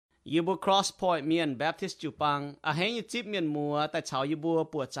yêu bùa Cross Point miền Baptist chụp bằng à hẹn như chip miền mùa tại cháu yêu bùa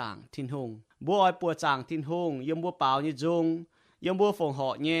bùa chàng thiên hùng bùa oi bùa chàng thiên hùng yêu bùa bảo như dung yêu bùa phòng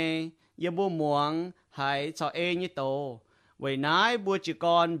họ nhé yêu bùa muang hay cháu như tổ vậy nãy bùa chỉ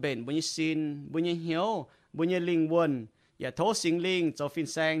con bền bùa như xin bùa như hiếu bùa như linh quân và thố sinh linh cho phiên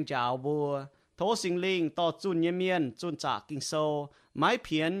sang chào bùa thố sinh linh to chun như miền chun trả kinh sâu mái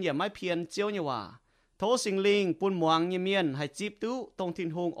phiền và mái phiền chiếu như hòa thố sinh linh buôn muang như miền hay chip tú tông thiên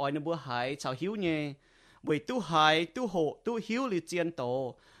hùng ỏi nơi bùa hải chào hiếu nhé bởi tu hải tu hộ tu hiếu lì chiên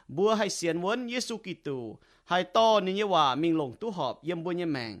tổ bùa hay xiên muốn Giêsu Kitô hay to như hòa mình lồng tu họp yếm bùa như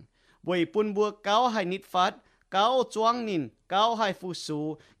mèng bởi buôn bùa cáo hay nít phát cáo choang nín cáo hay phu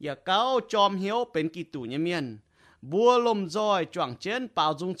su và cáo chom hiếu bên Kitô như miền bùa lom roi choàng chén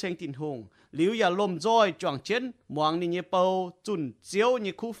bảo dung tranh thiên hùng liu ya lom roi choàng chén muang nín như bầu chun chiếu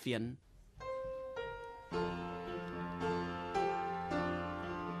như khu phiền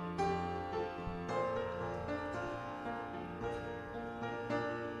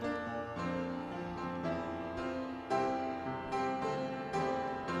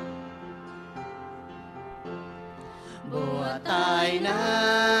bùa tài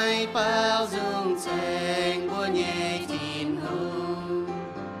nay bao dung tranh bùa nhẹ thiên hùng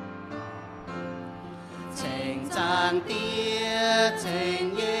tranh trang tia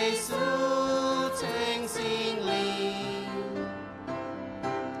tranh Giêsu tranh sinh linh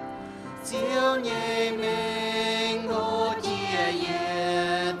chiếu nhẹ mình hô chia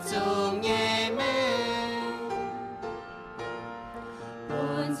yết dung nhẹ mình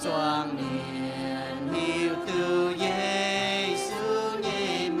buồn choang miền hiu từ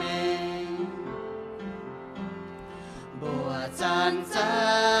chan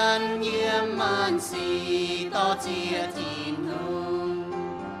chan nhiễm man si to chia thiên hùng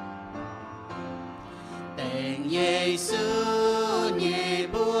tình Giêsu nhẹ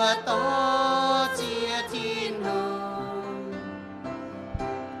bùa to chia thiên hùng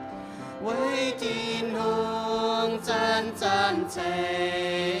với thiên hùng chan chan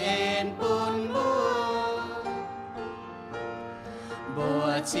chen bùn bùa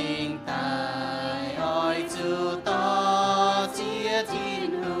bùa chính tài oi chu to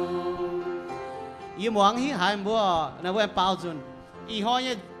thiên hùng yêu muang hi hai bùa na wen bao chun y ho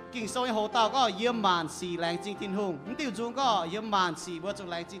như kinh sâu như hồ tao có yêu màn xì làng chính thiên hùng tiêu chung có yêu màn xì bùa chung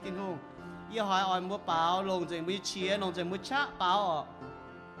làng chính thiên hùng yêu hỏi oi bùa bao lồng trên bùa chia lồng trên bùa chát bao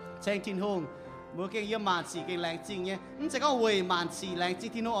tranh thiên hùng bùa kinh yêu màn xì kinh làng chính nhé sẽ có huề màn xì làng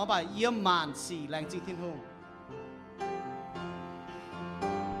chính thiên hùng ở bài yêu màn xì làng chính thiên hùng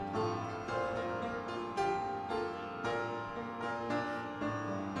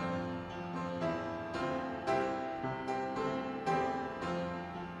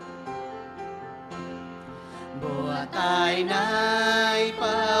bùa tài nay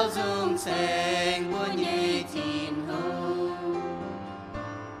bao dung tranh bùa nhẹ thiên hùng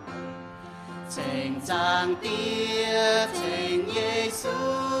tranh trang tia tranh Giêsu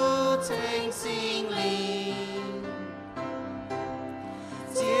tranh sinh linh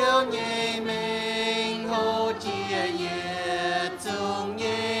chiếu nhẹ mình hô chia yết dung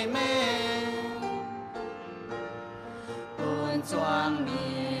nhẹ mình buồn choang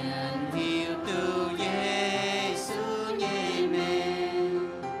miền hiu từ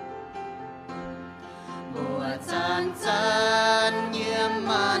chan chan nhiễm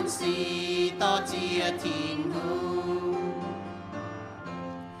man si to chia thiên hùng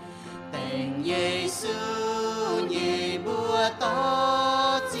tình Giêsu nhẹ bùa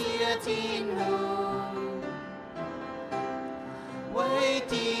to chia thiên hùng với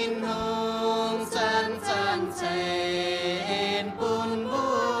thiên hùng chan chan chen bùn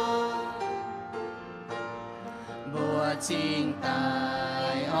bùa bùa chính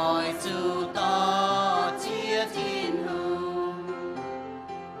tài oi chu to thiên hùng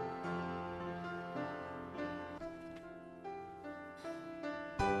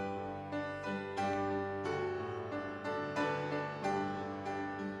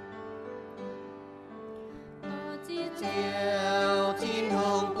chiều thiên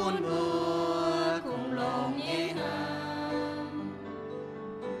hùng buồn bùa cùng lòng nhẹ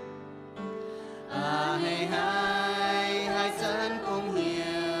hàm hay hai hai chân cùng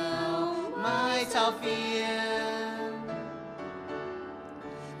hiểu mai chào phiền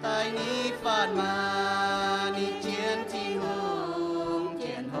tai ni phạt mà ni chiến thiên hùng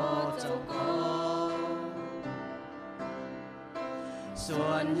chiến hồ châu cô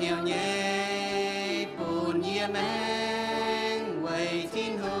xuân nhiều nhé buồn nhia men quay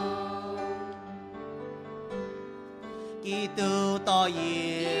thiên hùng Kitô to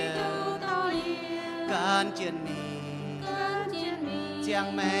yêu can chiến mi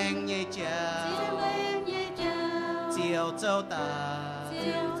chiang men nhẹ chiều châu ta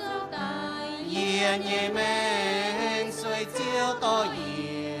yên nhẹ men xuôi chiều to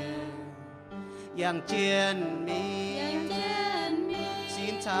yên yang chiên mi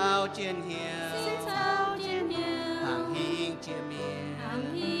xin chào chiên hiền hàng hiên chia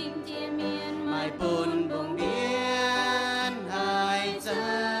miên mai bùn bồng biên hai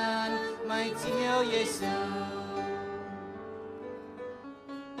chân mai chiều Giêsu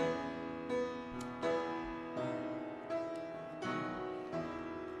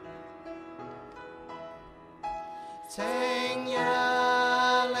Thanh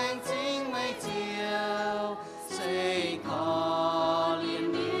nhà lành chính mấy chiều xây có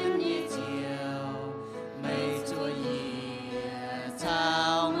liên miên như chiều mây chua nhẹ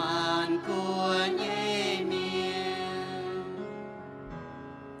chào màn của nhẹ miên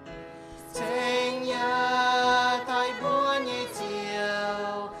Thanh nhà thay búa như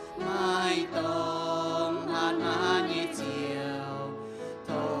chiều mai tôm hạt má như chiều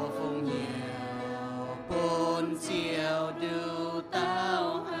thô phung nhiều bồn chiều đủ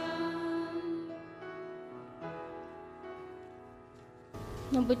tao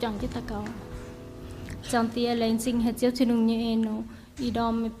Nông bố chọn ta cầu chọn tia lên sinh hết chiếu trên nông như em nô y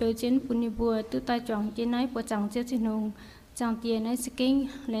đom mê bêu trên bùn như bùa tự ta chọn trên náy bố chọn chiếu trên nông chọn tia náy sẽ kinh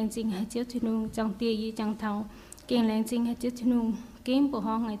lên sinh hết chiếu trên nông chọn tia y chọn thảo kinh lên sinh hết chiếu trên nông kinh bố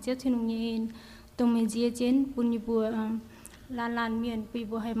hong hết chiếu trên nông như em tông mê dìa trên bùn như bùa lan miền bùi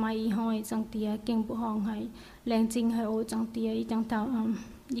bùa hay mai y hoi chọn tia kinh bố hong hay lên sinh hay ô chọn tia y chọn thảo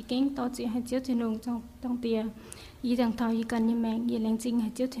y kinh to chỉ hết chiếu trên nông chọn tia y chẳng thảo y cần như mẹ y lên sinh hết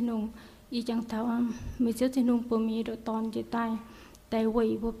chiếu trên nông y chẳng thảo mấy chiếu trên nông bố mi độ toàn dưới tay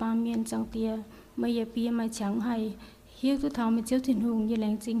quỷ bố ba miền chẳng tia mấy giờ bia mai chẳng hay hiếu tu thảo mấy chiếu trên nông y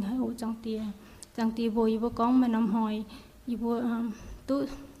lên sinh hết ô chẳng tia bố y bố con mà nằm hỏi y bố tu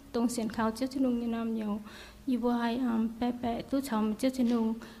tông xiên khảo chiếu trên nông như nam nhiều y bố hay bé tu thảo mấy chiếu trên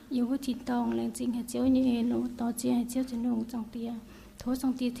nông y bố chín tông lên sinh hết chiếu như em nô to chia hết chiếu trên nông chẳng tia thố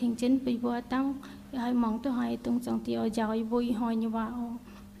chẳng tia thình trên bị bố tăng hay mong tôi hay tung chẳng tia ở giàu y bố y hỏi như vậy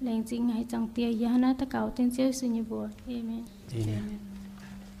lên sinh hay chẳng tia y hana ta cầu tên chiếu sư như bố amen. Amen.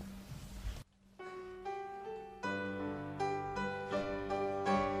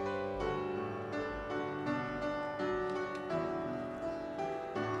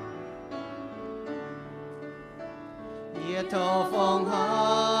 Ye thô phong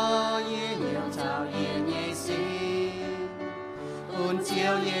ho ye nhiều chào ye nhẹ xí un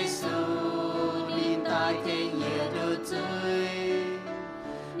chiều Giêsu min tai thế ye đưa chơi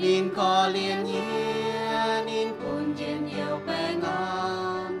min có liên ye min bùn yên nhiều bé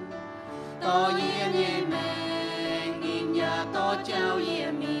ngon to ye nhẹ mèn min nhà to chào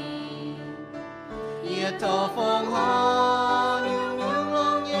ye mi ye thô phong ho nhung nhung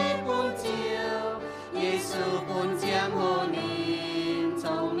long ye bùn chiều Giêsu bùn chiang hồ nín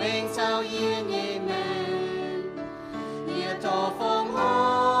châu mênh sao ye nhẹ mèn ye thô phong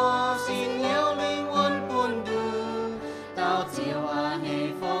ho xin hiếu linh quân bùn đưa tao chiều hề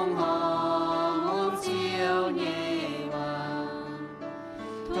phong ho môn chiều nhẹ hòa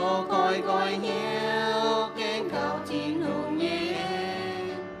thô gọi hiếu kênh khảo chín hùng nhẹ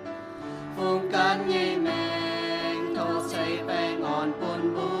phung can nhẹ mèn thô xây bé ngọn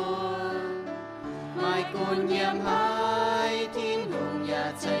bùn buồn mai cun nhiễm hai thiên hùng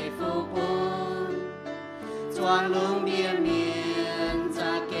nhà xây phu buồn choang lung bia miền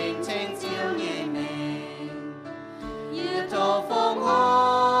ra kênh trên chiếu nhẹ mèn ye thô phong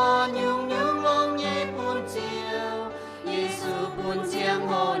ho nhung nhung long nhẹ buồn chiều Giêsu buồn chiang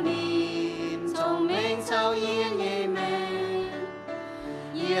hồ nín châu mênh sao ye nhẹ mèn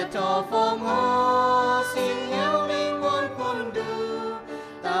ye thô phong ho xin hiếu linh quân buồn đưa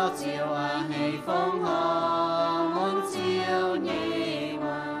tao chiều hề phong ho môn chiều nhẹ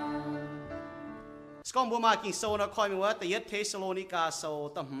hòa Scong bùa mà kinh sâu nó coi mìnhว่าแต่ยัดเทสโลนิกาโซ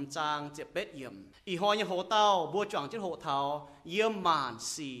ต่ำจางเจ็บเป็ดเยี่ยมอีหอยยังโหเต้าบัวจ่างเจ็ดโหเท้าเยี่ยมมาน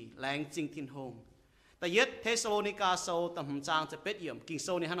สี่แรงจริงทินหงแต่ยัดเทสโลนิกาโซต่ำจางเจ็บเป็ดเยี่ยมkinh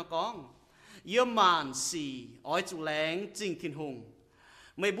sâuนี่ฮะน้องกองเยี่ยมมานสี่อ้อยจุแรงจริงทินหง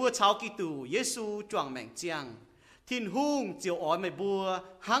ไม่บัวเช้ากีตูเยซูจ่างแมงเจียงทินหงเจียวอ้อยไม่บัว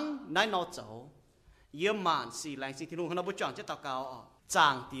หังได้นอเจ้าเยี่ยมมานสี่แรงจริงทินหงเขาบัวจ่างเจ็ดตะเกาจา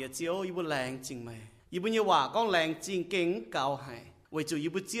งเตียเจียวอีบัวแรงจริงไหมอีบุญยว่าก้องแรงจริงเก่งเก่าให้ไว้จู่อี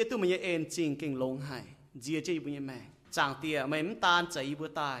บุเจียตัวมันยังเอ็นจริงเก่งลงให้เจียเจอีบุญยแม่จางเตียไม่มันตานใจอีบุ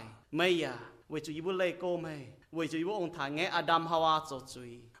ตายไม่อย่าไว้จู่อีบุเลโก้ไม่ไว้จู่อีบุองค์ฐานแงอาดัมฮาวาโจจุ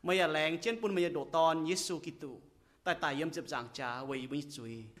ยไม่อย่าแรงเช่นปุ่นไม่อย่าโดดตอนเยซูกิตูแต่ตายเยี่ยมเจ็บจางจ้าไว้อีบุญจุ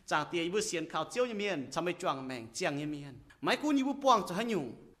ยจางเตียอีบุเสียนข่าวเจียวยี่เมียนทำให้จวงแมงเจียงยี่เมียน mấy cú như bố buông cho hai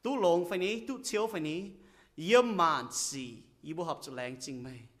nhung tú lồng phải ní tú chiếu phải ní yếm màn xì y bố học cho làng chinh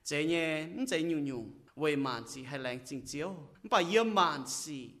mày chế nhé chế nhung nhung về màn xì hay làng chinh chiếu bà yếm màn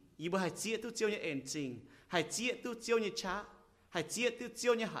xì y bố hay chia tú chiếu như ên chinh hay chia tú chiếu như chá hay chia tú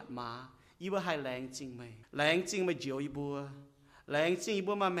chiếu như hạt má y bố hay làng chinh mày chiếu y bố làng chinh y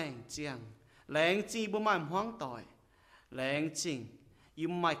bố mà mèn chiang làng chinh y bố mà hoang tỏi làng chinh y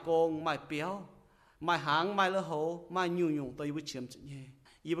mày cong mày béo mày háng mày lơ hổ mày nhung nhung tôi y bố chiếm chữ nhé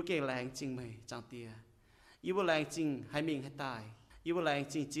y bố kêu làng chinh mày chẳng tia y bố làng chinh hay mình hay tài y bố làng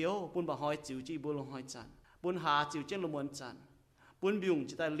chinh chiếu bún bà hỏi chiếu chứ y bố lông hỏi chặn bún hà chiếu trên lông muốn chặn bún biung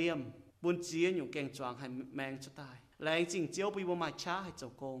chỉ ta liêm bún chia nhung kèn choàng hay mang cho tài làng chinh chiếu bố y bố mày chá hay chầu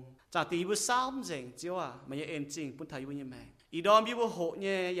công chẳng tia y bố sao không dành chiếu à mà như ên chinh bún thầy y bố như mẹ y đom y bố hộ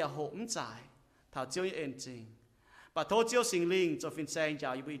nhé ya hộ ấm giải thảo chiếu như ên chinh bà thô chiếu sinh linh cho phiên sang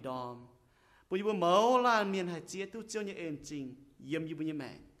chào y bố y đom bố y bố mẫu là miền hải chia tu chiếu như ên chinh yếm y bố như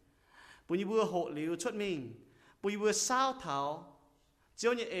mẹ bố y bố hộ liu chuất mình bố y bố sao thảo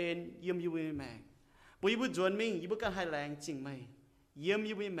chiếu như ên yếm y bố như mẹ bố y bố chuẩn mình y bố cần hai làng chinh mày yếm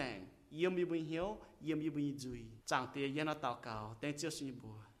y bố như mẹ yếm y bố như hiếu yếm y bố như dùi chẳng tìa yên nó tạo cáo tên chiếu sinh bố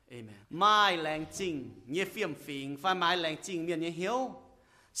amen mai làng chinh như phiêm phình phải mai làng chinh miền như hiếu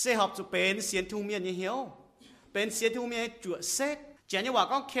sẽ học cho bên xiên thu miền như hiếu bên xiên thu miền chuột xét chỉ nhưว่า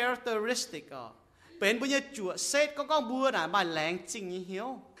có characteristicเป็นบุญจั่วเซตก็บัวน่ะมาแรงจริงนี่เหี่ยว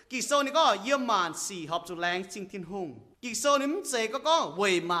กี่โซนี่ก็เยี่ยมมานสี่หอบจุแรงจริงทิ้งหงกี่โซนี่มันเจก็เว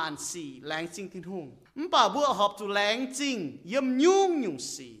ยมานสี่แรงจริงทิ้งหงมันป่าบัวหอบจุแรงจริงเยี่ยมยุ่ง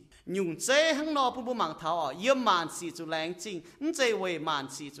สี่ยุ่งเจข้างนอกผู้บุมังเท้าเยี่ยมมานสี่จุแรงจริงมันเจเวยมาน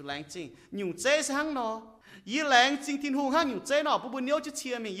สี่จุแรงจริงยุ่งเจข้างนอกยี่แรงจริงทิ้งหงห้างยุ่งเจนอผู้บุญเนี้ยจะเชี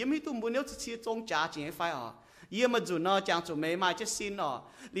ยร์มียี่ไม่ตุ้มบุญเนี้ยจะเชียร์จงจ่าจริงให้ไฟยี่มาจุนอจางจุไม่มาจะสิน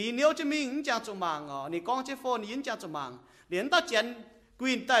หลีเนี้ยจะมีจางจุมังนี่กองเจฟอนยินจางจุมังเหรียญตาเจนก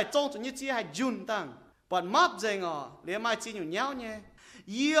วินแต่จงจุนี่จีให้จุนตั้งปอนมับเจงเหรียญมาจีอยู่เนี้ยเนี่ย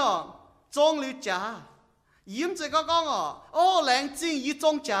ยี่จงหรือจ่ายิ้มเจก็กองโอ้แรงจริงยี่จ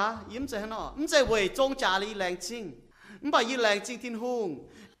งจ่ายิ้มเจฮะมันเจเว่ยจงจ่าลีแรงจริงมันไปยี่แรงจริงทิ้งหง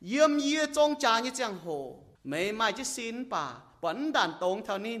ยิ้มยี่จงจ่ายี่จังโหไม่มาจะสินป่าปอนด่านตรงเ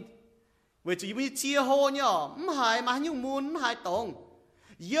ท่านี้เวจุยบุญเชียโหเนี่ยไม่หายมายุ่งมุนไม่หายตรง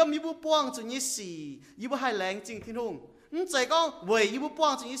เยี่ยมยิบุป้องจุยสี่ยิบุหายแรงจริงที่นุ่งนั่นใจก็เวยิบุป้อ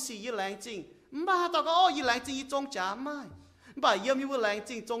งจุยสี่ยี่แรงจริงบ้าต่อก็อ้อยี่แรงจริงยี่จงจ่าไม่บ้าเยี่ยมยิบุแรงจ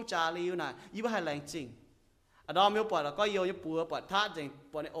ริงจงจ่าเลยอยู่ไหนยิบุหายแรงจริงอะดอมยิบุปวดแล้วก็เยี่ยมยิบุปวดท่าจริง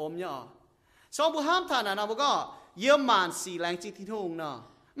ปวดในอมเนี่ยสองบุห้ามทานนะบุก็เยี่ยมมานสี่แรงจริงที่นุ่งเนาะ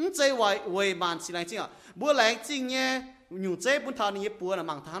นั่นใจเวมานสี่แรงจริงบัวแรงจริงเนี่ยอยู่เจ้บุญทานี่ปัวน่ะ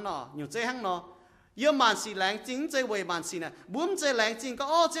มังทานอยู่เจ้หังเยี่ยมมันสีแรงจริงเจ้เวมันสีน่ะบุญเจ้แรงจริงก็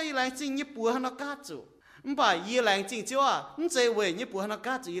อ้อเจ้แรงจริงยี่ปัวหันกาจูมันป่ะยี่แรงจริงเจ้ามันเจ้เวยี่ปัวหันก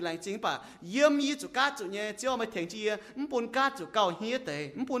าจูยี่แรงจริงป่ะเยี่ยมยี่จุกาจูเนี่ยเจ้าไม่ถึงจีมันปุ่นกาจูเก่าเฮียเตะ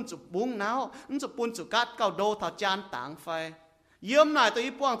มันปุ่นจุบุ้งน้าวมันจุปุ่นจุกาเก่าโดทอจานต่างไฟเยี่ยมนายตัว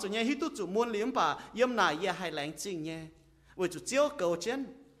ยี่ป้องจูเนี่ยฮิตุจุมุนเลี้ยงป่ะเยี่ยมนายยี่ให้แรงจริงเนี่ยเวจุเจ้าเก่าเช่น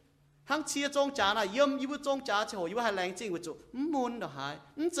ทั้งเชียจงจ่าน่ะยิ่มยิ่งจงจ่าเฉยยิ่งให้แรงจริงวิจุมุนเด้อหาย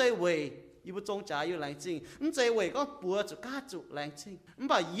ใจเวยิ่งจงจ่าอยู่แรงจริงใจเวก็ปัวจุก้าจุแรงจริง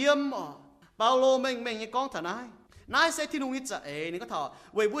บ่ยิ่มเปาโลเม่งยังกองถ่านายเซที่นุ่งนี่จะนี่ก็ถ่อ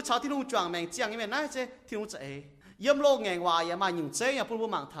เวบุชาวที่นุ่งจวงแมงเจียงนี่แม่นายเซที่นุ่งจะยิ่มโลแงงวายมาหยุ่งเจอย่าพูดบุ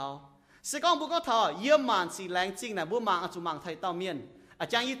มังเท้าเสกองบุก็ถ่อยิ่มมันสีแรงจริงน่ะบุมังจุมังไทยเต้าเมียนอา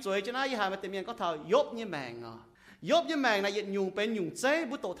จารย์ยี่จวยจะน่ายี่หายมาเต็มเมียนก็ถ่อยบยี่แมงยบยี่แมงนะยันยุงเป็นยุงเจ้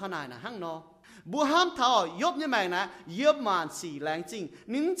บุโตทนายนะหั่งนอบัวห้ามทอยบยี่แมงนะเยี่ยมมานสีแรงจริง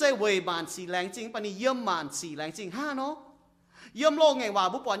นิ้งใจเวมานสีแรงจริงปนี่เยี่ยมมานสีแรงจริงห้าเนาะเยี่ยมโลกไงว่า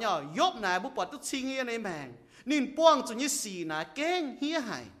บุปผเนี่ยยบนะบุปผตุชิงเงี้ยในแมงนินป้วงจุนี่สีนะเก่งเฮียห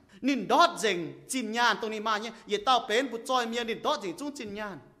ายนินดอดเจงจินยานตรงนี้มาเนี่ยอย่าเต้าเป็นบุจอยเมียนินดอดเจงจุ้งจินยา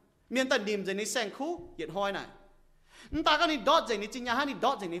นเมียนแต่ดิมเจงในแสงคู่อย่าห้อยหน่อยตาก็นินดอดเจงในจินยานนินด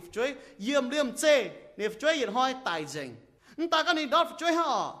อดเจงในช่วยเยี่ยมเลี่ยมเจเนี่ยช่วยอย่าห้อยตายเจงตาก็นินดอดช่วยห่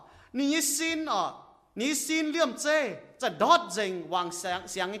อนี่ซินนี่ซินเลี่ยมเจจะดอดเจงวางเ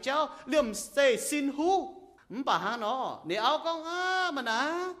สียงเจ้าเลี่ยมเจซินหูป่าฮะเนาะเนี่ยเอาก็มันนะ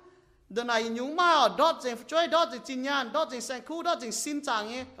เดินไหนยุ่งมาดอดเจงช่วยดอดเจงจินยานดอดเจงแสงคู่ดอดเจงซินจาง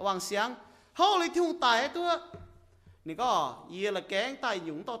เงี้ยวางเสียงเขาเลยที่หูตายตัวนี่ก็ยี่ละแกงตาย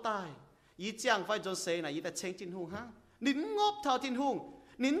ยุ่งต่อตายยี่เจียงไฟจนเซน่ะยี่แต่เชงจินหูฮะนิ้นงบเท่าจินหู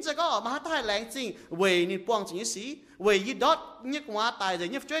นิ้นจะก็มาตายแรงจริงเวนี่ป้องจริงยี่สีเวยี่ดอดยี่กว่าตายจริง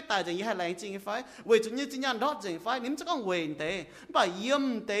ยี่ช่วยตายจริงยี่ให้แรงจริงไฟเวจนยี่จินยานดอดจริงไฟนิ้นจะก็เวนี่เตะบ่เยี่ยม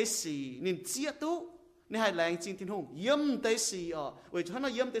เตะสีนิ้นเจี๊ยตุ nè hai làng chính thiên hùng yếm tới xì vậy cho nó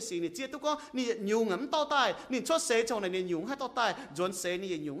yếm tới xì nè chia tôi có nè nhung ngắm to tai nè chót xế trong này nè nhung hai to tai dọn xế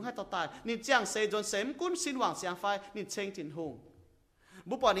nè nhung hai to tai nè giang xế dọn xế cũng xin hoàng xiang phai nè chênh thiên hùng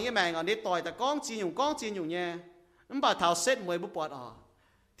bố bỏ nè mẹ nè tỏi ta con chi nhung nha bà thảo xét mười bố bỏ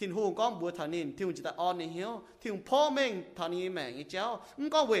thiên hùng con bùa thảo nín thiên hùng chỉ ta on này hiếu thiên hùngพ่อ mình thảo nín mẹ nghe cháu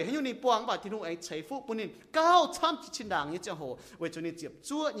con về hay như nín buông bà thiên hùng ấy chế phụ bùn nín cao tham chín đảng như cháu hồ về cho nín tiếp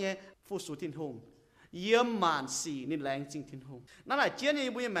chúa nhé phụ số thiên hùng yếm màn xì nín láng chính thiên hùng nó là chiến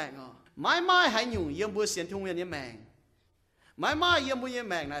như bùi mẹ mãi mãi hãy nhung yếm bùa xiên thiên hùng như mẹ mãi mãi yếm bùa như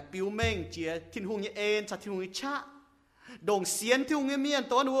mẹ là biểu mình chia thiên hùng như en cha thiên hùng như cha đồng xiên thiên hùng như miên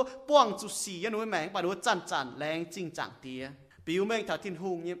tối nó buông chú xì như mẹ bà nó chăn láng chính chẳng tía biểu mình thảo thiên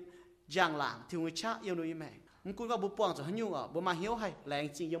hùng như giang làng thiên hùng cha yêu nuôi mẹ mình cũng có bố buông cho hắn nhung bố mà hiếu hay làng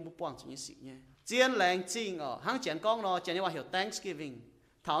chính yêu bố buông cho như xị nhé chiến làng chính hàng chén con nó chén nhưว่าhiểu Thanksgiving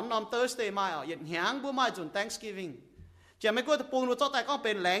thảo nằm Thursday mai hiện hàng bố mai chuẩn Thanksgiving chén mấy cô tập buông nó cho tại conเ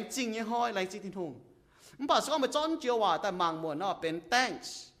ป็นlàng chính như hoi làng chính thiên hùng mình bảo sao mà chọn chiềuว่าแต่mang muộn nóเป็น thanks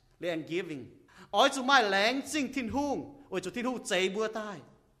liền giving ôi chú mai làng chính thiên hùng ôi chú thiên hùng chế bữa tai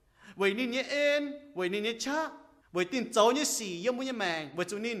vậy nên như en vậy nên như cha với tin cháu như xì yếm như mèn với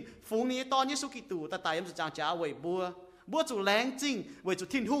chú nín phú ní to như số kỳ tù ta tài yếm chú chàng trả với bua chú láng chính với chú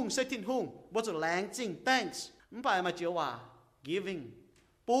thiên hùng xây thiên hùng bua chú láng chính thanks không phải mà chiếu hòa giving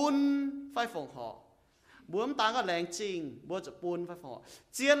bún phải phòng họ bua ta có láng chính bua chú bún phải phòng họ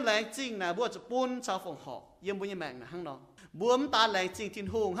chiến láng chính là bua chú bún sao phòng họ yếm như mèn là hăng nó bua ta láng chính thiên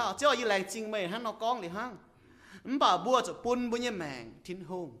hùng ha chứ như láng chính mày hăng nó con thì hăng không bảo bua chú bún như mèn thiên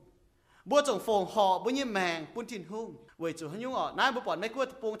hùng bố chồng phồng họ bố như mèn bún thiên hùng vậy chú hắn nhung nãy bố bọn mấy cô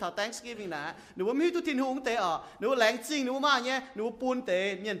buông thảo Thanksgiving nè nếu bố mi tu thiên hùng tế nếu láng chính nếu mà nhé nếu bún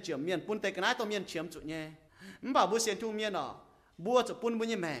tế miền chiếm miền bún tế cái nãy tao miền chiếm chủ nhé mình bảo bố xiên thu miền bố chồng bún bố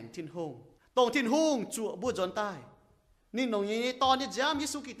như mèn thiên hùng tổng thiên hùng chủ bố dọn tai nên nông như to như giám như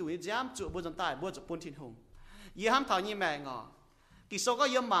su kỳ tuổi giám chủ bố dọn tai bố chồng bún thiên hùng y ham thảo như mèn kỳ số có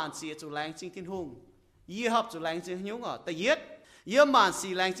yếm màn xì chủ láng chính thiên hùng y hấp chủ láng chính nhung ta yết yếm màn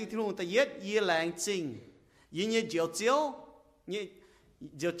xì láng chính thiên hùng ta yết y láng chính y như diệu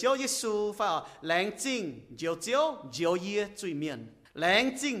chiếu Giêsu phải láng chính diệu chiếu y truy miền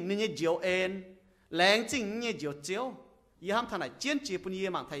láng chính như diệu en láng chính như diệu chiếu y ham thằng này chiến chỉ bún y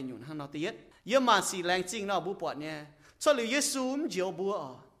mảng thầy nhún hàng nó ta yết yếm màn xì láng chính nó bố bọt nha cho liệu Giêsu diệu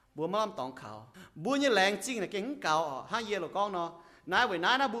búa mà làm tòng khảo búa như láng chính là cái cào hai y là con nó nãy với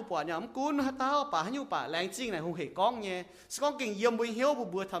nãy nó bùa bỏ nhóm cún tao bà hay như bà láng chính này không hề con nhé con kinh yếm bùi hiếu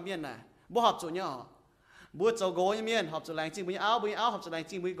bùa tham miên này bùa học chỗ nhỏ bùa chỗ gỗ như miên học chỗ láng chính bùi áo học chỗ láng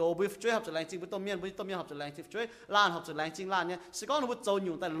chính bùi gỗ bùi chuối học chỗ láng chính bùi tôm miên học chỗ láng chính chuối lan học chỗ láng chính lan nhé con nó bùa chỗ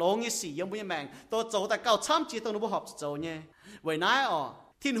nhung tại lông như xì yếm bùi mèn tôi chỗ tại cao chăm chỉ tôi nó bùa học chỗ nhé với nãy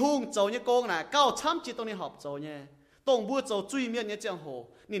thiên hùng chỗ như con này cao chăm chỉ tôi nó học chỗ nhé tổng bùa chỗ truy miên như giang hồ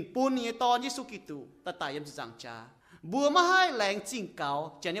nín bún như to như su kỳ tụ ta tại yếm giang cha bùa mà hai láng chính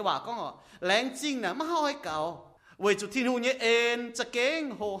cáo chẳng như bảo con láng chính là mà hai cáo với chủ thiên hùng như enจะเก่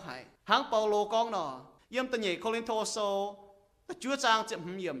ง hồ hải hàng Paulo con nó yếm tận nhảy Corinthos chúa trang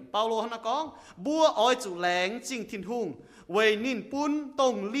chậm hiểm Paulo nó con bùa oi chủ láng chính thiên hùng với nín bún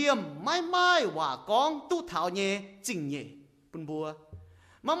tổng liêm mãi hòa con tu thảo nhẹ chính nhẹ bún bùa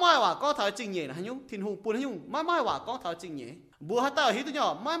mãi hòa con thảo chính nhẹ là hay nhung thiên hùng bún hay nhung mãi hòa con thảo chính nhẹ bùa hát tao hít tụi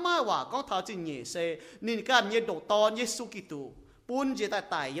nhỏ mãi hòa con thảo chính nhẹ xe nín can nhiệt độ to Giêsu Kitô bún chế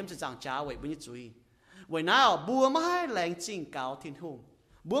tại yếm sẽ giảng trả vậy bên chuối vậy nào bùa mãi láng chính cáo thiên hùng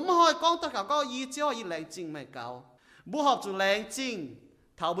bùa mãi con tất cả có ý cho ý láng chính mày cáo bùa học chủ láng chính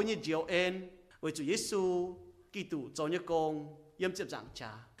thảo bên như diệu en với chủ Giêsu Kitô cho như con yếm sẽ giảng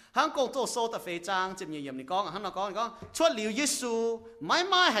trả hàng công tổ số tập phê trang chụp nhiều yếm này con hắn nó con chuột liu Giêsu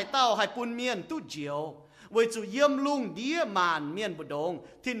mãi hay tao hay bún miên tu diệu với chủ yếm lung đĩa màn miền bờ đông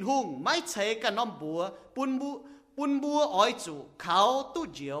thiên hùng mãi chế cả nón bùa bún bùa oi chủ khảo tu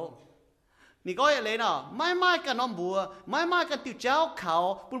diệu nị có vậy nào mãi cả nón bùa mãi cả tiêu cháo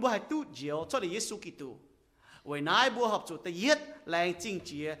khảo bún bùa hay tu diệu cho để Giêsu Kitô với nãy bùa học chủ ta yết làng chính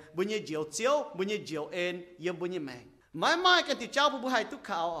chia bùa như diệu chiếu bùa như diệu en yếm bùa như mèn mãi cả tiêu cháo bùa hay tu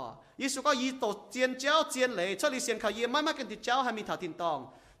khảo Giêsu có ý tổ chiến cháo chiến lệ cho để xiên khảo yếm mãi cả tiêu cháo hay mi thảo thiên tòng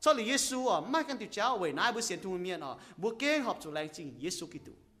cho lý Giêsu mai căn tiêu cháu với nãy bữa xiên thu miên bữa kế học chủ lành chính Giêsu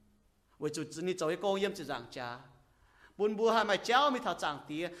Kitô với chủ ni cho cái cô yếm chỉ giảng cha buồn bữa hai mai cháu mi thảo giảng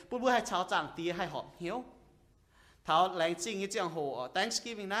tía buồn bữa hai cháu giảng tía hai họp hiếu thảo lành chính như giang hồ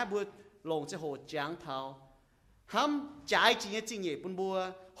Thanksgiving nãy bữa lồng cho hồ giảng thảo ham trái chính như chính nhẹ buồn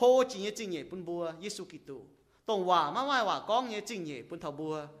bữa hồ chính như chính nhẹ buồn bữa Giêsu Kitô tổng hòa mai hòa con như chính nhẹ buồn thảo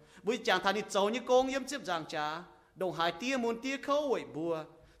bữa giảng thảo ni cho như cô yếm chỉ giảng cha đồng hải tia muốn tia khâu vậy bữa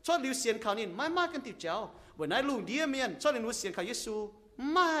cho liu xiên khảo nín maiกันติดเจ้าวันไหนลุงเดียเมียนชอบเรียนรู้เสียงเขาเยซู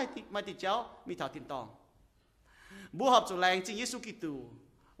ไม่ติดเจ้ามีถาวตินตองบัวหอบจุแรงจริงเยซูกิตู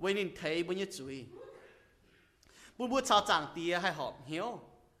เวนินเทยบุญยจุยบัวชาวจางเตียให้หอบเหี่ยว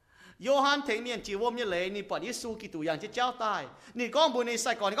โยฮันเทงเมียนจีวมยเลยนี่ปอดเยซูกิตูอย่างเจ้าตายนี่ก้องบุญในใ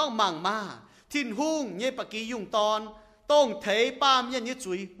ส่ก่อนก้องมั่งมาทินหุ่งเยปะกียุ่งตอนต้องเทยป้ามเย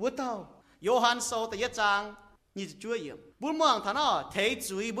จุยวัวเต้าโยฮันโซแต่ยะจางนี่จะช่วยเยี่ยมบุญมองท่านอ๋อเทย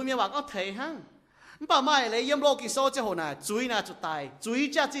จุยบุญมีว่าก็เทยหั่งป่าไม้เลยยมโลกิโซเจ้าหัวน่ะจุยน่ะจุดตายจุย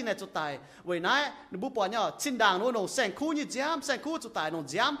จ้าจีน่ะจุดตายเว้ยนายนบุปผาเนี่ยชินดังโน่นแสงคู่นี่จ้ามแสงคู่จุดตายโน่น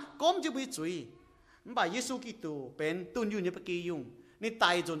จ้ามก้มจะไปจุยป่าเยซูกิตูเป็นตุนอยู่ในปะกียุงนี่ต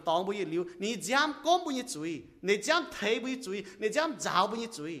ายจนตองบุยลิวนี่จ้ามก้มบุยจุยนี่จ้ามเทยบุยจุยนี่จ้ามจ้าวบุย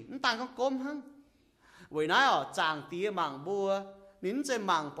จุยนี่ต่างกันก้มหั่งเว้ยนายอ๋อจางเตี้ยมังบัวนี่จะ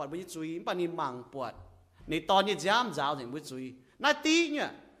มังปวดบุยจุยป่านี่มังปวดนี่ตอนนี่จ้ามจ้าวถึงบุยจุยนายตีเนี่ย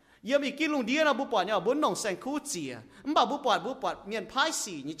ยังมีกินลุงเดียนะบุปผาเนี่ยบุญนองแสงคู่เจียมันบอกบุปผาเมียนพาย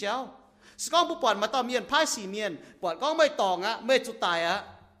สีนี่เจ้าสก้องบุปผามาต่อเมียนพายสีเมียนปวดก็ไม่ตองอ่ะไม่จุดตายอ่ะ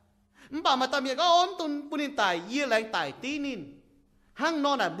มันบอกมาต่อเมียนก็อ้อนตุนปุนินตายยี่แรงตายตีนินห้างน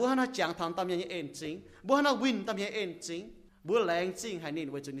อนอ่ะบัวฮันจางทำตามอย่างเอ็นจริงบัวฮันวินตามอย่างเอ็นจริงบัวแรงจริงให้นิน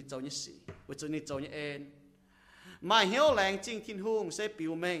ไว้จนนิจนี่สีไว้จนนิจนี่เอ็นมาเหี้ยวแรงจริงทิ้งหุ่งเสปิ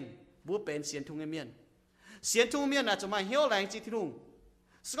วเมงบัวเป็นเสียนทุ่งเมียนเสียนทุ่งเมียนอ่ะจะมาเหี้ยวแรงจริงทิ้งหุ่ง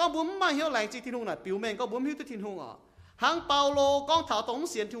สก็บุ้มมาเหี่ยวแรงจีทินหงน่ะปิวเมงก็บุ้มหิ้วตุทินหงอ่ะหางเปาโลก้องถาวตง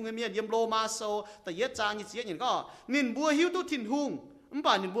เสียนทุงเมียนยมโลมาโซแต่เยจางยี่เสียอย่างก็นินบัวหิ้วตุทินหงป่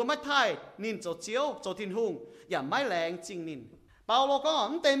านินบัวไม่ไทยนินโจเจียวโจทินหงอย่าไม่แรงจริงนินเปาโลก็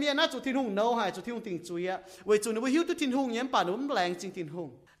เตเมียน่าจุทินหงโนหายจุทินหงติงจุยอ่ะเวจุนบัวหิ้วตุทินหงยังป่านุ่มแรงจริงทินหง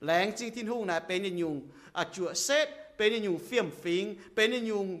แรงจริงทินหงน่ะเป็นยุงจั่วเซตเป็นยุงเฟียมฟิงเป็น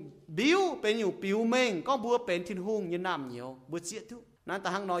ยุงบิ้วเป็นยุงปิวเมงก็บัวเป็นทินหงยันน้ำเหนียวบัวเจียทุนั่นแต่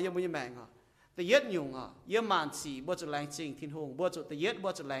ห้างน้อยยังไม่ยังแบ่งอ่ะแต่เย็ดยุงอ่ะเยี่ยมมันสีบัวจุแรงจริงทิ้งหงบัวจุแต่เย็ดบั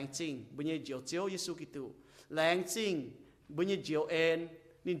วจุแรงจริงบุญยเจียวเจียวเยซูกิตูแรงจริงบุญยเจียวเอ็น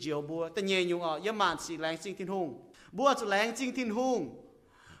นินเจียวบัวแต่เยี่ยยุงอ่ะเยี่ยมมันสีแรงจริงทิ้งหงบัวจุแรงจริงทิ้งหง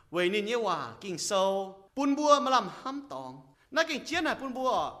เวนินเยว่ากิ่งโซปุ่นบัวมาลำห้ามตองนักกิ่งเจียนหายปุ่นบั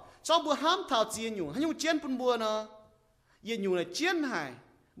วชอบบัวห้ามเท้าเจียนยุงให้ยุงเจียนปุ่นบัวเนาะเยี่ยยุงเลยเจียนหาย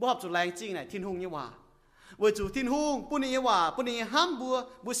บัวจุแรงจริงไหนทิ้งหงเยว่าเวจูทินหงปุ่นนี่ว่าปุ่นนี่ห้ามบั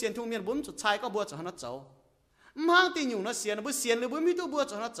วเสียนทุ่งเมียนบุญจุดชายก็บัวจะหันเจ้าห้างตีนอยู่นะเสียนบัวเสียนหรือบัวมีตัวบัว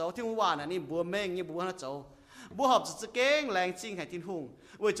จะหันเจ้าที่ว่าน่ะนี่บัวเมงนี่บัวหันเจ้าบัวหอบจุดเก่งแรงจริงให้ทินหง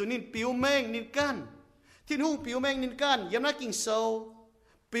เวจูนินปิวเมงนินกันทินหงปิวเมงนินกันยามนักกิ่งโซ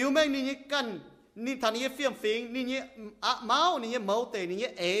ปิวเมงนินกันนินทานี่เฟียมฟิงนินเมานี่เมาเตนี่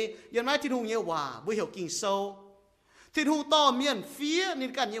ยามนักทินหงว่าบัวเหี่ยวกิ่งโซทินหงต่อเมียนเฟียนิ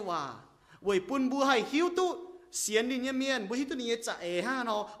นกันว่าเวยปุ่นบัวให้หิวตุเสียนดินเมียนบัวหิวตุนี่จะห้าเน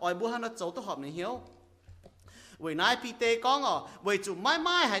าะอ่อยบัวหันเจ้าตัวหอบในเหี่ยวเวยนายพีเตก้องอ่ะเวยจุไ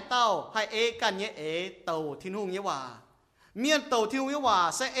ม่ให้เต่าให้กันเต่าทิ้งหงว่าเมียนเต่าทิ้งหงว่า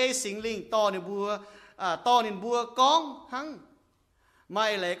ใส่สิงลิงต่อในบัวต่อในบัวก้องหังไม่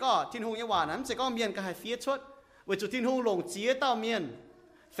เลยก็ทิ้งหงว่านั้นจะก็เมียนก็ให้เฟียชดเวยจุทิ้งหงลงเจี๋ยเต่าเมียน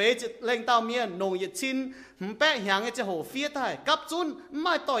เฟจะเล่งเต่าเมียนนงยชินแปะหางจะโหเฟียได้กับจุนไ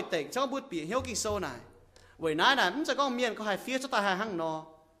ม่ต่อยเตะเจ้าบุตรปีเฮียวกิโซนายเวยนายน่ะมันจะก็เมียนก็ให้เฟียจะตายหังนอ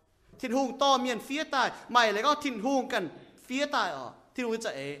ทินหุงต่อเมียนเฟียตายไม่เลยก็ทินหุงกันเฟียตายอ๋อทินหุงจ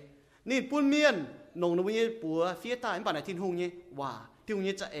ะนี่ปุ่นเมียนนงนวิญญปัวเฟียตายมันป่านไหนทินหุงเนี่ยว่าทินหุงเ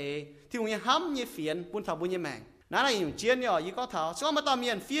นี่ยจะทินหุงเนี่ยห้ามเนี่ยเฟียนปุ่นถาบุญเนี่ยแมงนั่นอะไรอยู่เจียนเนี่ยยี่ก็เท้าช่วงมาต่อเมี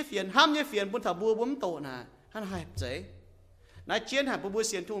ยนเฟียนห้ามเนี่ยเฟียนปุ่นถาบัวบุ้มโตนะท่านหายใจนายเจียนหายบัวเ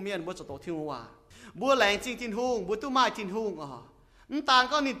สียนทุ่งเมียนบัวจะโตทิ้งว่าบัวแหลงจริงทิ้งหุ่งบัวตู้ไม้ทิ้งหุ่งอ๋อมันต่าง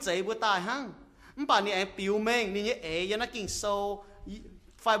ก็นิดใจบัวตายหั่งมันป่านนี้ปิวเมงนี่ยันนักกิ่งโซ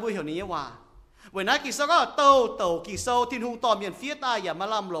ไฟบัวเหี่ยวนี้ว่าเวนักกิ่งโซก็โตกิ่งโซทิ้งหุ่งต่อเมียนเฟียตายอย่ามา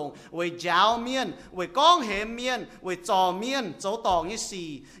ล่ำลงเวจ้าวเมียนเวก้องเหมเมียนเวจอเมียนโจตองยี่สี่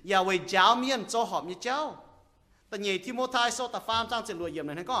อย่าเวจ้าวเมียนโจหอบยี่เจ้าแต่เนี่ยที่โมทายโซตาฟาร์มจ้างเจริญเยี่ยม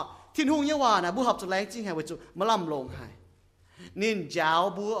นั่นก็ทิ้งหุ่งยี่ว่านะบัวหอบจุดแรงจริงให้เวจุมาล่ำลงให้นินจ้าว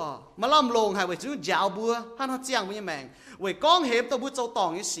บัวมาล่ำลงให้เวจุจ้าวบัวท่านเขาเจียงไม่ยังแมงเวก้องเหมตัวบัวโจตอง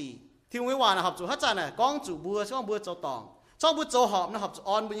ยี่สี่ที่ไม่ว่านะครับจุฮัจจาน่ะก้องจุบัวช่องบัวโจตองช่องบัวโจหอบนะครับจุอ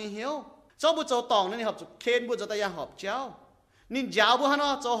อนบัวยังเหี่ยวช่องบัวโจตองนั่นนี่ครับจุเคนบัวโจตะยาหอบเจ้านินจ้าวบัวฮันเนา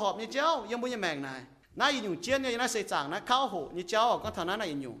ะโจหอบนี่เจ้ายังบัวยังแมงนายนายอยู่เจียนเนี่ยนายเสจางนะข้าวโหนี่เจ้าก็ฐานะนาย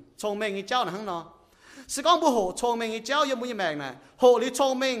อยู่ชงเมงนี่เจ้านะฮังเนาะสก้องบัวโหชงเมงนี่เจ้ายังบัวยังแมงนายโหหรือช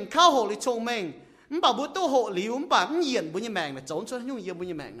งเมงข้าวโหหรือชงเมงมันป่าบัวตู้โหหลิวมันป่ามันเหยียนบัวยังแมงนะโจนชวนยุ่งเหยียนบัว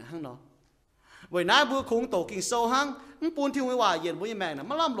ยังแมงนะฮังเนาะเวนายบัวคงโตกิ่งโซหังมันปูนที่ไม่ว่าเหยียนบัวยังแมงนะ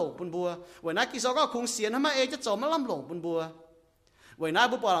มันล่ำหลงปูนบัวเวนายกิ่งโซก็คงเสียนทำไมจะโจมันล่ำหลงปูนบัว vậy nay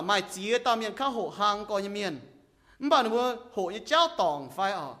bố bảo là mai chia tao miền khá hộ hàng coi như miền bảo là hộ như cháu tòng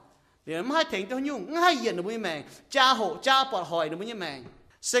phải ở để nó hai thành cho nhung hai hiện được bố mèn cha hộ cha bọt hỏi được bố như mèn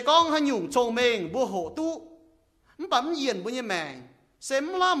sẽ có hai nhung trông mình bố hộ tu bấm hiện bố như mèn sẽ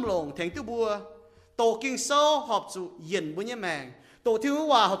làm lồng thành tu bùa tổ kinh sâu họp chủ hiện bố như mèn tổ thiên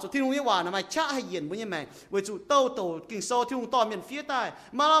hòa họp chủ thiên hòa là mai cha hay hiện bố như mèn với chủ tổ kinh sâu thiên to miền phía tây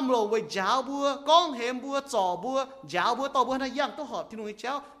mà làm lồng với giáo bùa con hẻm bùa trò bùa giáo bùa to bùa nó giang tổ họp thiên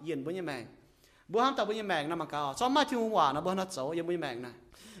cháu hiện bố như mèn bùa ham tạo bố như mèn nằm cao cho mai thiên hòa nó bùa nó trâu hiện bố như mèn này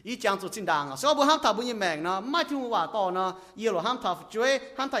ý chẳng chủ chính đàng à, sau bữa ham thảo bữa như mèn nó, mai thu hòa to nó, yêu là ham thảo chuối,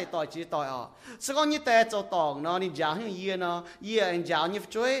 ham thải tỏi chỉ tỏi à, sau con như té cho tòng nó, đi giáo như yên nó, yên giáo như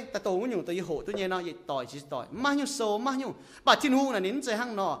chuối, ta tổ cũng dùng tới hộ tôi nhé nó, vậy tỏi chỉ tỏi, mai như sâu, mai như, bà thiên hu là nín chơi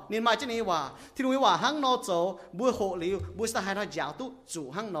hang nó, nín mai trên này hòa, thiên hu hòa hang nó chỗ, bữa hộ liu, bữa sa hai nó giáo tu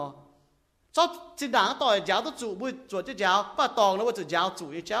chủ hang nó, cho chính đàng tỏi giáo tu chủ, bữa chuột cho giáo, bà tòng nó bữa chủ giáo chủ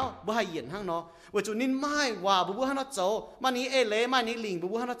như cháu, bữa hay yên hang nó. bởi chủ nín mai hòa bố hắn nó châu mà ní ê lê mai ní lình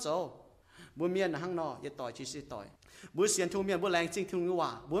bố hắn nó châu bố miền là hăng nọ giờ tỏi chỉ xí tỏi bố xiên thu miền bố làng chính thu ngư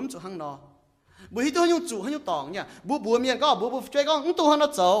hòa bố chủ hăng nọ bố hít tôi nhung chủ hắn nhung tòng nha bố miền có bố chơi có tu hắn nó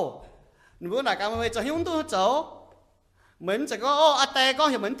châu bố đại ca mới cho nhung tu hắn châu mình chỉ có ô tè có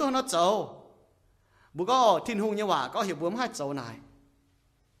hiểu mình tu hắn nó châu bố có thiên hùng như hòa có hiểu bố hai châu này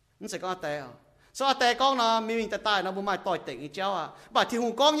mình chỉ có tè sau tè con nó mình tai nó bố mai tỏi tỉnh cháu à bà thiên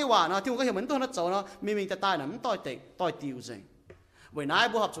hùng con như hòa nó thiên hùng có hiểu mình tu nó châu nó mình tai nó mình tỏi tỉnh tỏi tiêu gì vậy nãy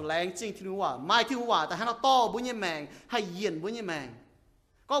bố học chủ làng chính thiên hùng hòa mai thiên hùng hòaแต่ hắn nó to bố như mèn hay hiền bố như mèn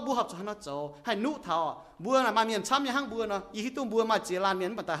có bố học chủ hắn nó châu hay nụ thảo bố là mai miền chăm như hang bố nó ý tung bố mai chỉ làm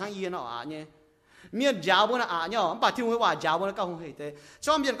miềnแต่ hang hiền nó à nhé miền giáo bố nó à nhở bà thiên hùng hòa giáo bố nó cao không hề thế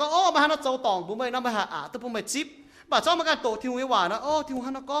cho miền có ô mà hắn nó châu tòng bố mày nó mới hạ à tôi bố mày chip bà cho mà cái tổ thiên hùng hòa nó ô thiên hùng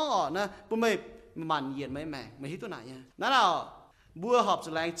hắn nó có nè bố mày màn hiền mấy mẹ mày hít tôi này nha nào bữa họp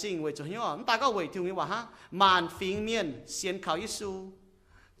sự lành chính với chỗ nhau ta có vậy thiếu nghĩaว่า ha màn phím miền xiên khảo Giêsu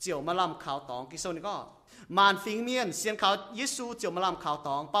chiều mà làm khảo tòng cái số này có màn phím miền xiên khảo Giêsu chiều mà làm khảo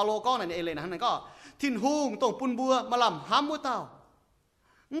tòng Paulo có này ê lên này có thiên hùng tổng pun bùa mà làm hám bùa tao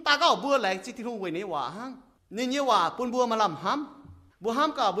ta có bùa lành chính thiên hùng vậy nàyว่า ha nên nhưว่า pun bùa mà làm hám bùa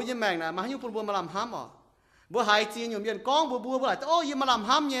hám cả bùa như mèn này mà như pun bùa mà làm hám à bữa hai chi nhiều miền con bùa lại ô gì mà làm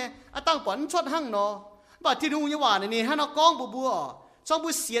ham nhé tăng quẩn chốt hăng nó bà thiên hùng nhưว่าnày hắn nó con bùa trong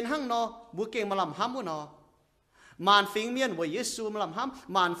bữa xiên hăng nó bùa king mà làm ham bùa nó màn phím miền với Giêsu mà làm ham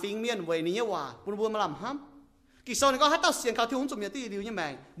màn phím miền với này nhưว่าbùa mà làm ham kỳ sau này có hát tao xiên khảo thiên hùng chụp nhiều tí điều như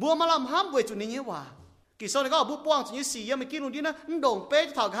mèn bùa mà làm ham với chủ này nhưว่าkỳ sau này có bùa quang chủ như xì ya mấy kia luôn đi na đồng pê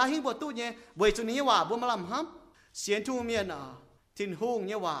thảo khai hình bùa tu nhé với chủ này nhưว่าbùa mà làm ham xiên thu miền à thiên hùng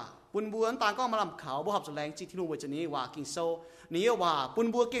nhưว่าปุ่นบัวต่างก็มาลำเขาบ่หับแรงจีที่นุ่งไว้จะนี้ว่ากินโซนี้ว่าปุ่น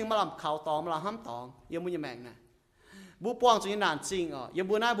บัวเก่งมาลำเขาตองมาลำห้ำตองยังมุ้ยแมงนะบัวป้องจะนี้นานจริงอ่ะยัง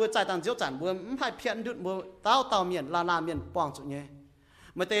บัวหน้าบัวใจต่างเจียวจันบัวไม่ให้เพี้ยนดุดบัวเต้าเมียนลาเมียนป้องจุนี้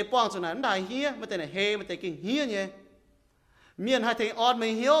มาเตะป้องจุนั้นได้เฮียมาเตะเฮมาเตะกิ่งเฮียเนี่ยเมียนให้เตะออดไม่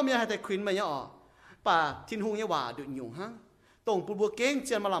เหี้ยวเมียนให้เตะควินไม่เยอะป่าทิ้นหงเนี่ยว่าดุดหยุ่งฮะตรงปุ่นบัวเก่งเ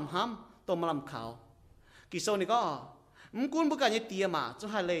จียนมาลำห้ำตรงมาลำเขากิโซนี่ก็มึงกุ้นบุกการยี่เตียมาจะ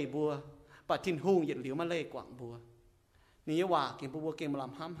ให้เล่บัวปัดทิ้นหงเหยียดเหลียวมาเล่กว่างบัวนี่ว่าเก่งบัวเก่งมาล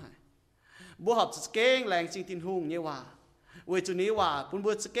ำห้ำหายบัวหอบจะเก่งแรงจริงทิ้นหงนี่ว่าเวจุนี้ว่าปุ่นบั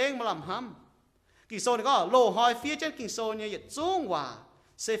วจะเก่งมาลำห้ำกิโซนี่ก็โลหอยเฟี้ยเจ้ากิโซเนี่ยเหยียดจุ้งว่า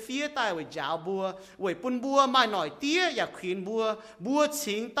เซเฟี้ยใต้ไว้ยาวบัวไว้ปุ่นบัวมาหน่อยเตี้ยอยากขวินบัว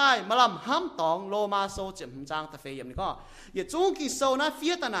ชิงใต้มาลำห้ำตองโลมาโซเจ็บหำจางตะเฟียมนี่ก็เหยียดจุ้งกิโซนะเ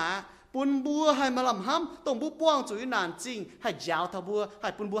ฟี้ยตาหนาปุ่นบัวให้มาลำห้ำตรงบัวป้วงจุยนานจริงให้ยาวเท่าบัวให้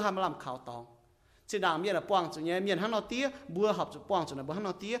ปุ่นบัวให้มาลำขาวตองเช่นด่างเมียน่ะป้วงจุยเมียนหันนอเตี้ยบัวหับจุป้วงจุน่ะบัวหันน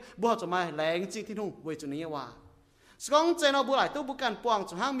อเตี้ยบัวหับจุมาแรงจริงที่นุ่งเวจุนี้ว่าสกองเจนเอาบัวไหลตู้บุกันป้วง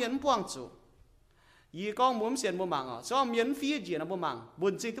จุห้างเมียนป้วงจุยีกองมุ้มเสียนบัวมังอ่ะซ้อมเมียนฟีเจียนะบัวมังบุ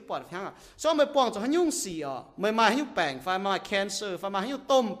ญจริงทุกปอดแข็งอ่ะซ้อมไปป้วงจุหันยุ่งสีอ่ะไม่มาให้ยุ่งแปลงไฟมาแคนเซอร์ไฟมาให้ยุ่ง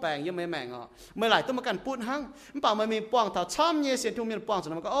ต้มแปลงยังไม่แมงอ่ะไม่ไหลตู้มากันปุ่นห้างมันเปล่าไม่มีป้วงเท่าช้ำเยี่ยเสียนทุ่งเมียนป้วงจุ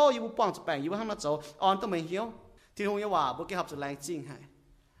มันก็โอ้ยบัวป้วงจุแปลงยี่ว่าห้างนัดโจอ่อนต้องไม่เหี้ยวที่ทุ่งยี่ว่าบัวเกี่ยวกับจุแรงจริงให้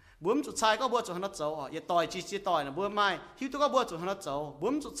บัวจุดชายก็บัวจุหันนัดโจอ่ะอย่าต่อยจีต่อยนะบัวไม่หิ้วตัวก็บัวจุหันนัดโจบัว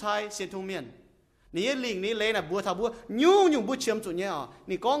จุดชายเสียนทุ่งเมียนนี่ลิงนี่เล่น่ะบัวเท่าบัวยุ่งบัวเชื่อมจุเนี่ยอ่ะ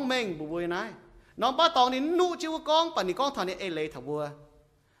นี่ก้องเม่งบัวไหนน้องป้าตองนี่นู่จิ้วก้องป่ะนี่ก้องทางนี้เอเลยถัวบัว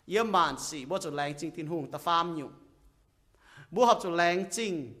เยี่ยมบานสิบัวจุดแรงจริงทิ้งหงตะฟามอยู่บัวหอบจุดแรงจริ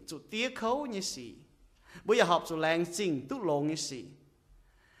งจุดเตี้ยเขาเนี่ยสิบัวอย่าหอบจุดแรงจริงตุลงเนี่ยสิ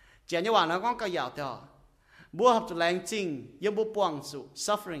เจ้าเนี่ยว่าน้องก้องก็ยาวต่อบัวหอบจุดแรงจริงเยี่ยมบัวปวงจุ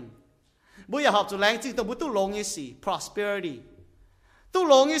suffering บัวอย่าหอบจุดแรงจริงแต่บัวตุลงเนี่ยสิ prosperity ตุ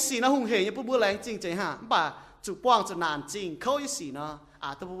ลงเนี่ยสินะหงเหยเนี่ยบัวแรงจริงใจฮะป่ะ จุป้องจุนานจริงเขาอีสีเนาะ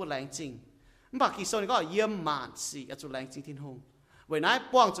ตัวบุแรงจริงบางกิโซนก็เยี่ยมมานสีจุแรงจริงทิ้งหงเว้นาย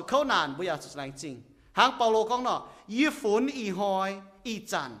ป้องจุเขานานบุอยากจุแรงจริงหางเปาโลก็เนาะยี่ฝนอีหอยอี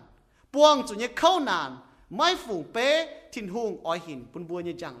จันป้องจุเนี่ยเขานานไม่ฝูงเป๊ทิ้งหงอ้อยหินปุ่นบัวเ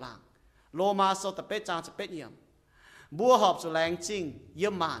นี่ยจางลางโลมาโซตะเป๊จางจะเป๊เยี่ยมบัวหอบจุแรงจริงเยี่ย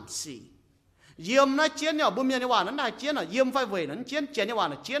มมานสีเยี่ยมนะเจียนเนี่ยบุญเมียในวันนั้นได้เจียนอ่ะเยี่ยมไฟเวนั้นเจียนในวัน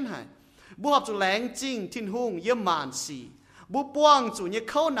น่ะเจียนหายบัวหอบจุแรงจริงทิ้งหงเยี่ยมมานสีบุป้วงจุเนี่ย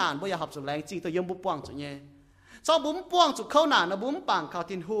เข้านานบุอยากหอบจุแรงจริงตัวเยี่ยมบุป้วงจุเนี่ยชอบบุ้มป้วงจุเข้านานนะบุ้มปังข่าว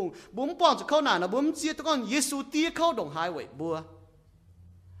ทิ้งหงบุ้มป้วงจุเข้านานนะบุ้มเจียตัวก้อนเยซูตีเข้าดงหายเวบัว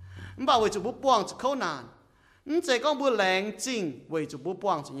บ่าวเวจุบุป้วงจุเข้านานเจ๊ก็บัวแรงจริงเวจุบุป้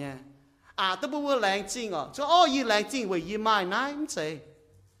วงจุเนี่ยตัวบัวแรงจริงอ่ะจะยี่แรงจริงเวยี่ไม่นายเจ๊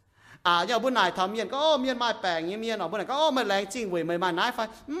อย่าบุญนายทำเมียนก็เมียนไม้แปลงเมียนบุญนายก็ไม่แรงจริงเว้ยไม่นายไฟ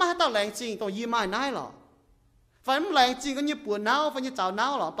ไม่ต้องแรงจริงต้องยี่ไม้นายหรอไฟมันแรงจริงก็ยี่ปวดหนาวไฟยี่เจ้าหนา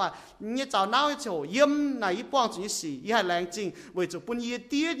วหรอป่ะยี่เจ้าหนาวยี่โฉเยี่ยมไหนยี่ป้องจุยี่สี่ยี่ให้แรงจริงเว้ยจุปุ่นยี่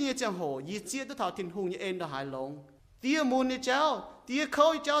เตี้ยยี่จังโหยี่เจี๊ยตัวเท่าทิ้งหุงยี่เอ็นตัวหายลงเตี้ยมูลยี่เจ้าเตี้ยเขา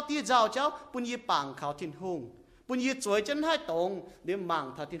เจ้าเตี้ยเจ้าปุ่นยี่ปังเขาทิ้งหุงปุ่นยี่สวยจนให้ตรงเดี๋ยวมั่ง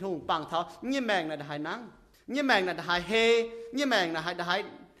เท่าทิ้งหุงปังเท่ายี่แมงน่ะหายนังยี่แมงน่ะหายเฮยี่แมงน่ะหายแ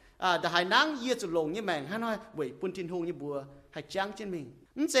ต่หายนังเยี่ยจุลงยี่แมงให้น้อยเว้ยปุ่นทิ้งหุงยี่บัวหายจังเช่นมิง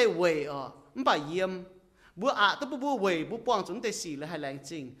มันเจเว้ยมันไปเยี่ยมบัวตัวบัวเว่ยบัวป้องจนแต่สี่เลยให้แรง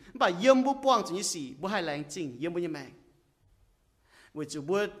จริงบ่เยี่ยมบัวป้องจนยี่สี่บัวให้แรงจริงเยี่ยมบัวยี่แมงเว่ยจู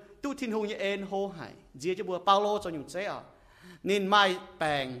บัวตู้ทิ้งหงยี่เอ็นโหหายเจียจูบัวเปาโลจนอยู่เจ้านินไม่แปล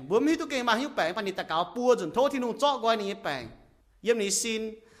งบัวมีตัวเก่งมาหิ้วแปลงปันนิตะเกาปัวจนโทษทิ้งหงจ่อก้อยนี่แปลงเยี่ยมนี่ซิน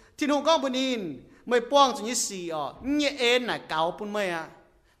ทิ้งหงก้องบุญนินไม่ป้องจนยี่สี่ยี่เอ็นน่ะเกาปุ่นไม่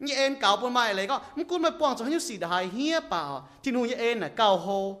ยี่เอ็นเกาปุ่นไม่อะไรก็มันกูไม่ป้องจนยี่สี่ได้เฮียเปล่าทิ้งหงยี่เอ็นน่ะเกาโห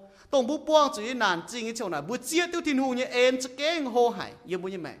ตรงบุป้วงจุยนานจริงที่เจ้าหน่ะบุเจี๊ยตัวทิ้งหูเนี่ยเอ็นจะเก่งโหหายเยี่ยมบุญ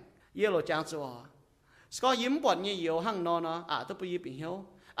ยี่แมงเยี่ยโลจางจัวสก็ยิ้มปวดเนี่ยเหี่ยวหั่งนอนตัวปีปีเหี่ยว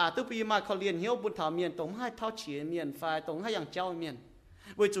ตัวปีมาเขาเรียนเหี่ยวบุญถาวเมียนตรงให้เท้าเฉียนเมียนไฟตรงให้อย่างเจ้าเมียน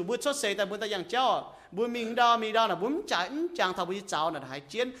บุจูบุชดเสยแต่บุญแต่อย่างเจ้าบุญมีดาวน่ะบุญจ่ายจางทาวบุญเจ้าน่ะหาย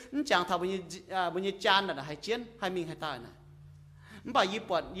เจียนจางทาวบุญจานน่ะหายเจียนให้มีให้ตายน่ะมันบ่ยี่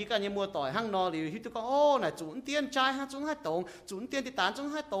ปวดยี่กันยี่มัวต่อยหั่งนอหรือที่ตัวก็น่ะจุนเตียนใจฮะจุนให้ตรงจุนเตียนติดตานจุน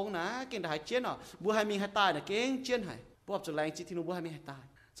ให้ตรงนะเก่งแต่หายเจียนบัวให้มีให้ตายน่ะเก่งเจียนให้บัวจุแรงจิตที่นู้บัวให้มีให้ตาย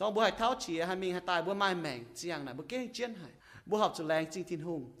สองบัวให้เท้าเฉียให้มีให้ตายบัวไม้แมงเจียงน่ะบัวเก่งเจียนให้บัวหอบจุแรงจิตที่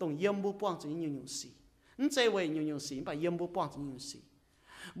หุ้งตรงเยี่ยมบัวป้องจุยิ่งยุ่งสีนั่นใจเว่ยยุ่งสีบ่เยี่ยมบัวป้องจุยิ่งสี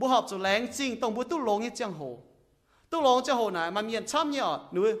บัวหอบจุแรงจริงตรงบัวตู้ลงยี่เจียงโหตู้ลงเจียงโหน่ะมาเมียนช้ำเนี่ย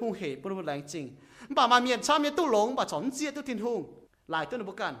หรือหุ้งเหตุบัวแรงจริงบ่มาเมียนช้ำเนี่ยตู้ลงบ่ฉอนเจียตู้ทิ้งหุ้งหลายตัวนึ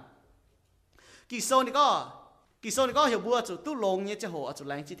กกันกิโซนี่ก็เหี่ยวบัวจุตู้ลงเนี่ยจะโหจุ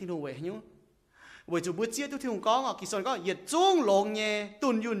แรงจิตที่นู่นเว้ยนิ้วเว้ยจุบัวเจี๊ยตู้ที่หุ่นก้องกิโซนี่ก็เหยียดจุ้งลงเนี่ยตุ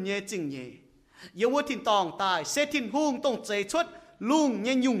นยุ่นเนี่ยจริงเนี่ยเยี่ยวัวทิ้งตองตายเซทิ้งหุ่งต้องใจชดลุงเ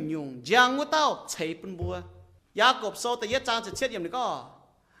นี่ยยุ่งยังวัวเต้าใช้เป็นบัวยากบโซแต่เยจางจะเช็ดอย่างนี้ก็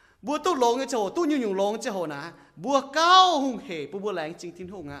บัวตู้ลงเนี่ยจะโหตู้ยุ่งลงจะโหนะบัวเก้าหุ่งเหบัวแรงจริงทิ้ง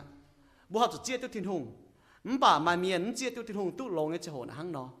หุ่งบัวหับจุเจี๊ยตู้ทิ้งหุ่งบ่ามาเมียนเจี๊ยตู้ทิ้งหุ่งตู้ลงเนี่ยจะโหนะหั่ง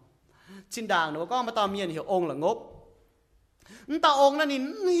นอชินด่างหนูก็มาตามเมียนเหี่ยวองหลังงบตาองนั่นนี่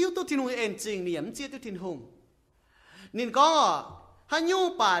หิวตู้ทิ้งหุ่งเอ็นจริงเนี่ยมันเจี๊ยตู้ทิ้งหุ่งนินก็ฮันยู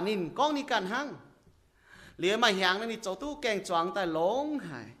ป่านินก้องนี่กันหั่งเหลียมาแหงนั่นนี่เจ้าตู้แกงจวงแต่หลงห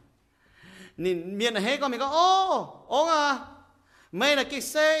ายนินเมียนเฮก็มีก็องไม่ละกิ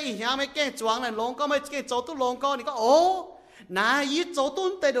เซ่หางไม่แกงจวงนั่นหลงก็ไม่แกงเจ้าตู้หลงก็นี่ก็นายี่โจตุ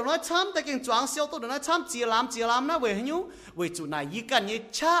นแต่เดี๋ยวน้อยช้ำแต่เก่งจวงเสียวตัวเดี๋ยวน้อยช้ำเจียลามนะเว้ยหิวเว้ยจุนายยี่กันยี่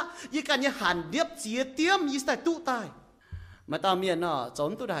ชะยี่กันยี่หันเดียบเจียเตี้ยมยี่ใส่ตู้ตายมาตามเมียนเนาะจ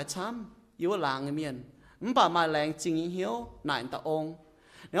นตัวได้ช้ำยี่ว่าลางเมียนมันป่ามาแรงจริงหิวไหนตาอง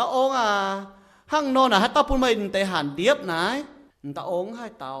เนี่ยองหั่งโน่นให้ตาปุ่นไม่แต่หันเดียบไหนตาองให้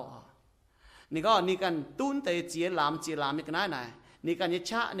เตานี่ก็นี่กันตุนแต่เจียลามนี่กันไหนนี่กันยี่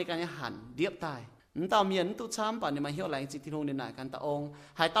ชะนี่กันยี่หันเดียบตายตาเมียนตู้ช้ำป่ะเนี่ยมาเหี่ยวแรงจิตที่ลงในหน้ากันตาอง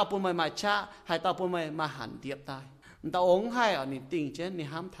ให้ตาปุ่นไม่มาชะให้ตาปุ่นไม่มาหันเดียบตายตาองให้นี่ติ่งเช่นนี่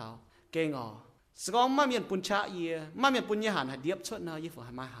ห้ามเท้าเก่งสกองมาเมียนปุ่นชะเยียมาเมียนปุ่นยี่หันให้เดียบชดนายี่ฝใ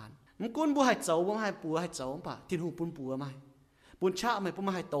ห้มาหันมันกุ้นบัวให้เจ้าบัวให้ปัวให้เจ้าป่ะทิ้งหูปุ่นปัวไหมปุ่นชะไม่ปุ่นม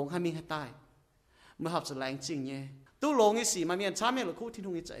าให้ตรงให้มีให้ตายเมื่อหับสแรงจริงเนี่ยตู้ลงยี่สี่มาเมียนช้ำเมียนหรือคู่ทิ้ง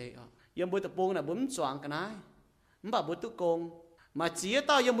หูยี่เจ๋ยังบัวตะปงน่ะบุ้มจวงกันนะมันป่ะบัวตู้โกงมาเจีย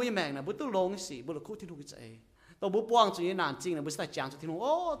ต่อยังบุยแมงนะบุตุลงสิบุลคู่ที่ถูกใจตัวบุป้องจุยนานจริงนะบุสตาจางจุดที่นู่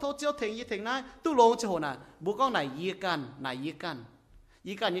โทษเจียวเถงยี่เถงนะตู้ลงจะโหน่ะบุก้องไหนยี่กัน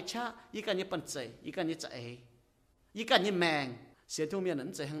ยี่ชะยี่กันยี่ปันใจยี่กันยี่ใจยี่กันยี่แมงเสียทุ่มเมียนั้น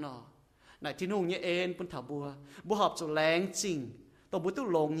ใจข้างนอก này thiên hùng như ên bún thảo bùa học chỗ láng chỉnh tông bùa tu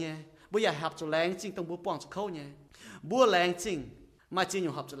lồng nhé bùaอย่าhọc chỗ láng chỉnh tông bùa bỏng chỗ khâu nhé bùa láng chỉnh mà chỉ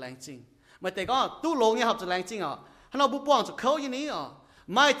nhung học chỗ láng chỉnh màแต่ก็tu lồng nhé học chỗ láng chỉnh hắn nó bùa bỏng chỗ khâu như ní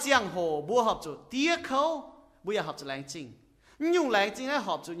mai giang hồ bùa học chỗ tía khâu bùaอย่าhọc chỗ láng chỉnh nhung láng chỉnh hay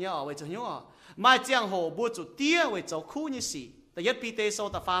học chỗ nhé vậy chỗ nhung mai giang hồ bùa chỗ tía vậy chỗ khu như xìแต่ยัดปีเตโซ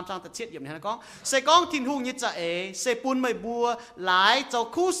แต่ฟาร์มช่างแต่เช็ดอย่างนี้นะก้องเสก้องทิ้งหูยิ่งจะเสปุ่นไม่บัวหลายเจ้า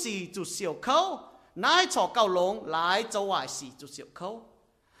คู่สี่จุดเสียวเขานายฉอกเก่าลงหลายเจ้าหวายสี่จุดเสียวเขา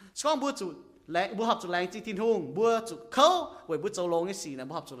ช่องบัวจุดแรงบัวหับจุดแรงจริงทิ้งหูบัวจุดเขาไว้บัวเจ้าลงยี่สี่นะ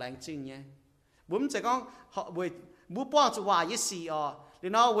บัวหับจุดแรงจริงเนี่ยบัวมันจะก้องบัวป้องจุดหวายยี่สี่หรื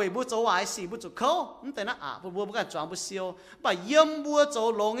อน้อไว้บัวเจ้าหวายสี่บัวจุดเขาแต่น่ะบัวมันก็จวงบัวเสียวไปเยี่ยมบัวเจ้า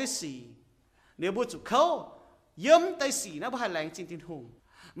ลงยี่สี่เนี่ยบัวจุดเขาyếm tay xỉ nó phải lạnh trên thiên hùng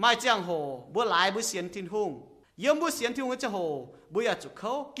mai giang hồ bữa lại bữa xiên thiên hùng yếm bữa xiên thiên hùng cho hồ bữa à chụp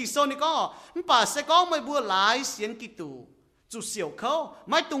khâu kỳ sau này có bà sẽ có mấy bữa lại xiên kỳ tủ chụp xỉu khâu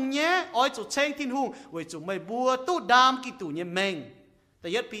mai tung nhé oi chụp chen thiên hùng với chụp mấy bữa tu đam kỳ tủ nhé mình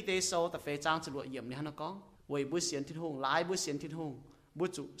tại nhất pi tế sau tại phê trang chụp lụa yếm này nó có với bữa xiên thiên hùng lại bữa xiên thiên hùng bữa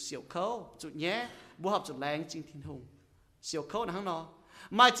chụp xỉu khâu chụp nhé bữa học chụp lạnh trên thiên hùng xỉu khâu là hăng nó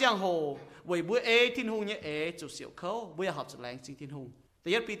mai giang hồ với bữa thiên hùng như chủ xỉu khâu bữa học chủ lành chính thiên hùngแต่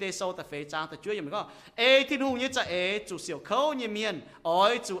ยัดปีเตโซแต่เฟจางแต่ช่วยอย่างมันก็thiên hùng nhưจะchủ xỉu khâu như miền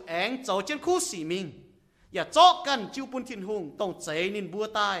oi chủ áng dấu trên khu xỉ mìnhอย่าเจาะกันจิ้วปุ่นthiên hùngต้องใจนินบัว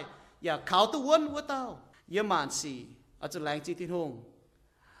ตายอย่าเขาตัววนบัวเต้าเยี่ยมานสีเอาจุดแรงจริงthiên hùng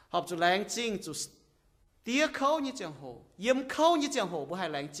họcจุดแรงจริงจุดเตี้ยเขาnhưจังโหเยี่ยมเขาnhưจังโหบัวให้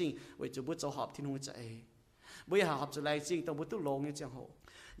แรงจริงไว้จุดบัวเจ้าหอบthiên hùngจะบัวอยากhọcจุดแรงจริงต้องบัวตุ้ลงnhưจังโห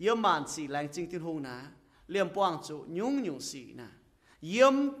เยี่ยมมันสีแรงจริงที่หงนะเลี้ยมป้องจุยุ่งสีนะเยี่ย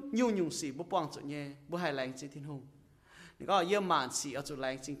มยุ่งสีบุป้องจุเนี่ยบุให้แรงจริงที่หงนี่ก็เยี่ยมมันสีเอาจุแร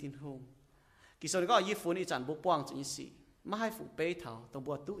งจริงที่หงกิโซนี่ก็ยี่ฝุ่นอีจันบุป้องจุนี่สีไม่ให้ฝุ่นเป้เถาต้อง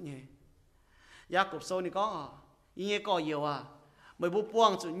บัวตุ้เนี่ยยากบโซนี่ก็ยิ่งก็เยี่ยวไม่บุป้อ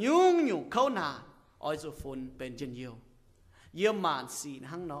งจุยุ่งเข้าหนาอ้อยจุฝุ่นเป็นเจนเยี่ยวเยี่ยมมันสี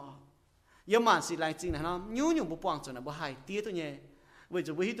หังนอเยี่ยมมันสีแรงจริงนะน้องยุ่งบุป้องจุนะบุให้เตี้ยตัวเนี่ยvì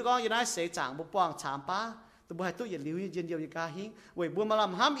chúng tôi có những sẽ chẳng bộ quang chạm pa tôi bảo tôi nhận liu dân nhiều như cá hiến vì buôn mà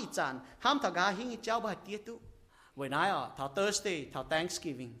làm ham ít chán ham thằng cá hiến ít cháu bảo tiết tu vì nãy thảo Thursday thảo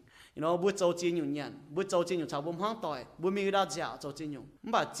Thanksgiving buôn châu chiên nhung nhận buôn châu chiên nhung cháu buôn hoang tỏi buôn mi đào dạo châu chiên nhung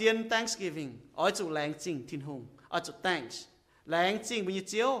bảo chiên Thanksgiving ở chỗ làng chinh thiên hùng ở chỗ thanks làng chinh bao nhiêu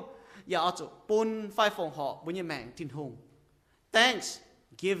chiếu và ở chỗ bún phai phòng họ bao nhiêu mảng thiên hùng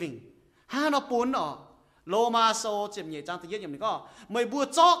Thanksgiving ha nó búnโลมาโซเจ็บเหยียดจังตะเย็ดอย่างนี้ก็ไม่บัว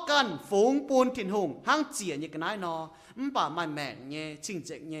จอกกันฝูงปูนถิ่นหงห้างเจี๋ยอย่างกันนายนอป่าไม่แม่งเงี้ยชิงเ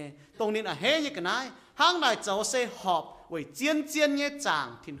จ๊งเงี้ยตรงนี้เฮ้ยอย่างกันนายห้างนายเจ้าเสหอบไว้เจียนเงี้ยจาง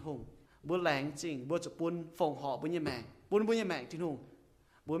ถิ่นหงบัวแหลงจริงบัวจะปูนฝงหอบบัวยี่แมงปูนบัวยี่แมงถิ่นหง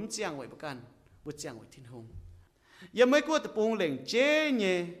บัวมันเจียงไว้ประกันบัวเจียงไว้ถิ่นหงยังไม่กลัวตะปูเหล่งเจ๊เ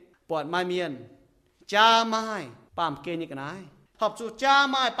งี้ยปอดไม้เมียนจ้าไม้ปามเกยอย่างกันนายhọc chủ cha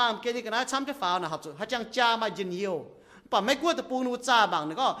mai pam kia như cái này chăm cái pháo nào học chủ hay chăng cha mai dinh nhiều, bà mấy cô tậpปูnu cha bằng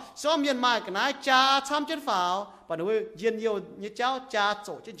nữa có, xóm miền mai cái này cha chăm cái pháo, bà nuôi dinh nhiều như cháu cha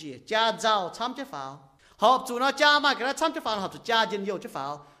tổ cái gì, cha giàu chăm cái pháo, học chủ nó cha mai cái này chăm cái pháo, học chủ cha dinh nhiều cái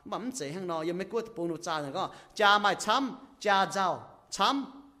pháo, bà mình dễ hàng nó, giờ mấy cô tậpปูnu cha nữa có, cha mai chăm, cha giàu chăm,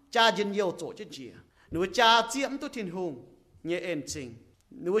 cha dinh nhiều tổ cái gì, nuôi cha chiếm tu thiên hùng như ên trình,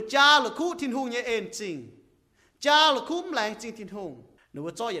 nuôi cha là khu thiên hùng như ên trình. cha là cúm làng chính thiên hùng nếu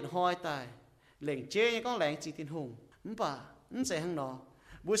cho hiện hoi tài lệnh chế như con làng chính thiên hùng bà sẽ hăng nó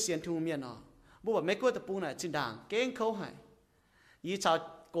bữa xiên thu miền nó bữa mấy cô tập bu này trên đảng kén khâu hải y chào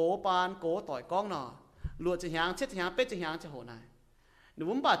cố ban cố tỏi con nó lụa chỉ hàng chết hàng pết chỉ hàng cho hồ này nếu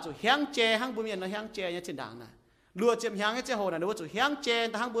muốn bà chủ hàng chè hàng bữa miền nó hàng chè như trên đảng này lụa chỉ hàng cái hồ này nếu chủ hàng chè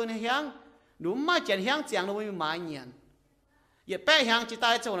ta hàng bữa này hàng nếu mà chè hàng chè nó mới mãi nhiệt giờ pet hàng chỉ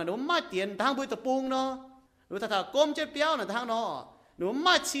tay cho này nếu mà tiền ta hàng bữa tập bu nó nếu ta côm chết béo này ta hàng nó nếu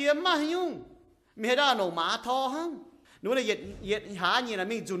mà chiếm mà nhung mình đã nổ má thò hăng nếu là nhiệt há như là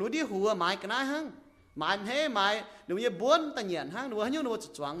mình dù nó đi hùa mãi cái này hăng mãi thế mãi nếu như bốn ta nhiệt hăng nếu như nó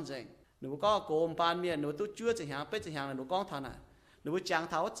choáng dậy nếu có côm pan miền nếu tôi chưa chỉ hàng pet chỉ hàng là nếu con thằng này nếu chàng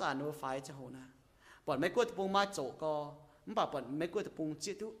tháo trả nếu phải cho hồ này bọn mấy cô tập bung mai chỗ co bảo bọn mấy cô tập bung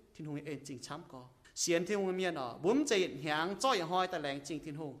chết tú thiên hùng ên chính chấm co xiên thiên hùng miền ở bốn chỉ hiện hàng cho hiện hoi ta làng chính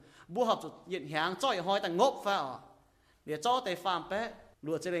thiên hùng bua học hiện hàng cho hiện hoi ta ngốc phải ở để cho tay farm pet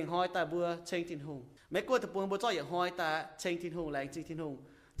lúaจะเร่งห้อยแต่บัวเชงทินหงไม่กลัวแต่ปวงบัวจ่อยอย่างห้อยแต่เชงทินหงแรงจริงทินหง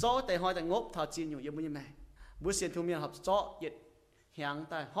จ่อแต่ห้อยแต่งบเท่าจีนอยู่ยังไม่ยังไงบัวเสียนทุ่มยังหับจ่อเหยียดหาง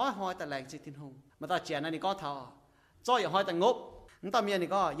แต่ห้อยแต่แรงจริงทินหงมาตาเจียนนั่นนี่ก็เท่าจ่ออย่างห้อยแต่งบ ตอนเมียนี่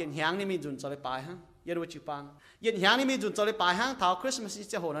ก็ยันหางนี่มีจุนจอเลยปลายฮะยันวัชิปังยันหางนี่มีจุนจอเลยปลายฮะท้าวคริสต์มาส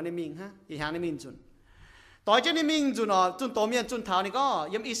จะโหนั่นนี่มิงฮะยันหางนี่มีจุนต่อจากนี่มิงจุนจุนโตเมียนจุนท้าวนี่ก็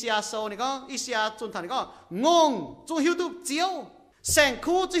ยำอิสยาโซนี่ก็อิสยาจุนท้าวนี่ก็งงจุนหิวตุเจียวแสง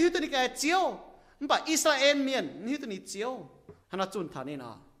คู่จุนหิวตุนี่แกเจียวมันบอกอิสราเอลเมียนหิวตุนี่เจียวฮันน่ะจุนท้าวนี่เน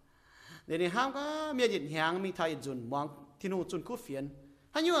าะเดี๋ยวนี้ห้ามก็เมียยันหางมีท้าวยันจุนมองที่นู่นจุนคู่เฟียน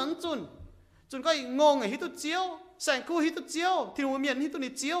ฮันอยู่อันจุนก็งงไอ้หิวตุเจียวแสงคู่หิวตุเจียวที่นู่นเมียนหิวตุ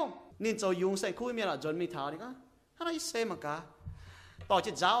นี่เจียวนี่จะยุงแสงคู่เมียนจนมีท้าวนี่ก็ฮันน่ะอิเซมากะต่อจ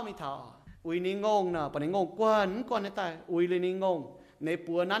ากเจ้ามีท้าวอุ้ยนี่งงนะปนนี่งงกวนนี่ตายอุ้ยเลยนี่งงใน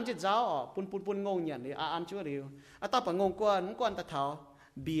ปัวนั้นจะเจ้าปุ่นงงอย่างนี้อ่านชั่วเดียวตาปะงงกวนตาเท้า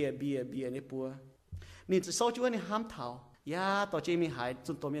เบียในปัวนี่จะโซ่ชั่วนี่ห้ามเท้ายาต่อเจมีหาย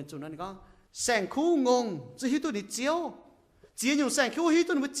จุนตัวเมียนจุนนั่นก็แสงคู่งงจะหิตัวนี่เจียวอยู่แสงคู่หิ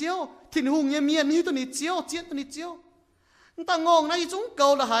ตัวนี่เจียวถิ่นหุงเมียนหิตัวนี่เจียวตัวนี่เจียวตางงนะยี่จุงเกา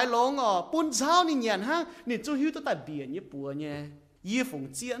ละหายหลงปุ่นเช้านี่เหยียนฮะนี่จุหิตัวแต่เบียนี่ปัวเนี่ยยี่ฝง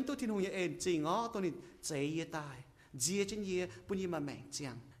เจียนตัวที่นู่นยังเอ็นจริงตัวนี้เจียตายเจียจนเยี่ยปุ่นยี่มาแมงเจีย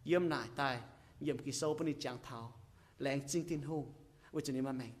งเยี่ยมหน่ายตายเยี่ยมกี่โซ่ปุ่นนี่จางเท้าแรงจริงที่นู่นว่าจะนี่ม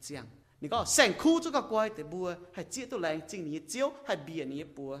าแมงเจียงนี่ก็แสงคู่จุกกวยแต่บัวให้เจียตัวแรงจริงนี่เจียวให้เบียนี่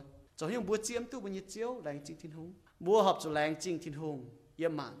ปัวจะให้บัวเจียมตัวปุ่นยี่เจียวแรงจริงที่นู่นบัวหอบจะแรงจริงที่นู่นเยี่ย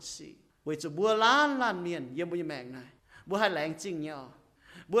มมันสิว่าจะบัวล้านเมียนเยี่ยมปุ่นยี่แมงหน่อยบัวให้แรงจริงเนี่ย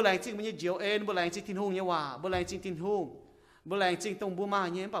บัวแรงจริงปุ่นยี่เจียวเอ็นบัวแรงจริงที่นู่นเนี่ยว่าบัวแรงจริงที่นู่นบัวแรงจริงตรงบัวมา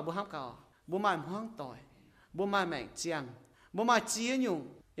เนี่ยป่ะบัวห้ามก่อบัวมาห้องต่อยบัวมาแมงเจียงบัวมาเจียยุ่ง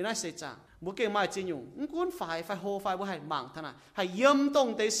ยังไงเสียจังบัวเก่งมาเจียยุ่งกุ้นไฟโฮไฟบัวให้หมั่งท่าน่ะให้เยี่ยมตรง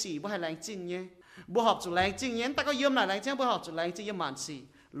เตสีบัวให้แรงจริงเนี่ยบัวหอบจุดแรงจริงเนี่ยแต่ก็เยี่ยมหน่อยแรงจริงบัวหอบจุดแรงจริงเยี่ยมมันสี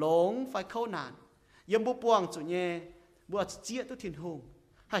หลงไฟเข้านานเยี่ยมบัวปวงจุดเนี่ยบัวเจียตัวถิ่นหง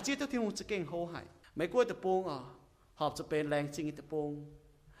หายเจียตัวถิ่นหงจะเก่งโฮให้ไม่กลัวตะปงหอบจะเป็นแรงจริงตะปง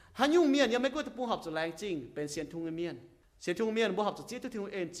หันยุ่งเมียนยังไม่กลัวตะปงหอบจะแรงจริงเป็นเสียนทุ่งเมียนเสียทุ่งเมียนบัวหับจะจี้ตัวทุ่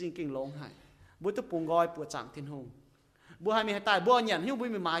งเอ็นจริงเก่งลงหายบัวตัวปูงอยปวดจังทิ้งหงบัวให้มีให้ตายบัวหยันหิ้วบัว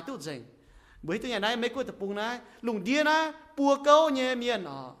มีไม้ตู้เจงบัวให้ตัวใหญ่นั้นไม่กลัวตัวปูนะลุงเดียนะปัวเก้าเนี่ยเมียน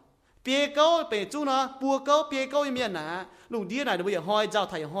เปียเก้าเป็นจู้นะปัวเก้าเปียเก้าเมียนนะลุงเดียไหนบัวอย่าห้อยเจ้า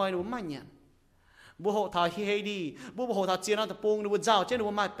ไทยห้อยบัวไม่หยันบัวหัวทาเฮดีบัวหัวทาเจียนตัวปูบัวเจ้าเจ้า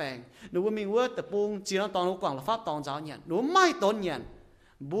บัวไม่แปลงบัวมีวัวตัวปูเจียนตอนลูกกวางละฟ้าตอนเจ้าหยันบัวไม่ต้นหยัน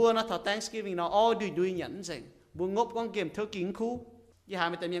บัวนะทา Thanksgiving นะดูหยันเจงบุญงบก้องเกมเธอกินคู่ยี่หา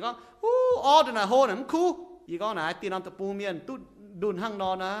ไม่แต่เมียก็เดินหน้าโหน่ะมันคู่ยี่ก็ไหนตีนอนตะปูเมียนตุ้ดุนห้างนอ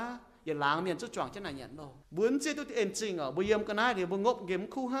นนะอย่าล้างเมียนจุดจ่องเจ้าไหนยันเราบุญเจ้าตัวเอ็นจริงบุญยมก็น่าเดี๋ยวบุญงบเกม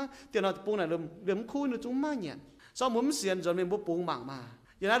คู่ฮะตีนอนตะปูไหนเริ่มคู่นึกจุ้งมายันซ้อมมุ้มเสียนจนเป็นบุญปูหมั่งมา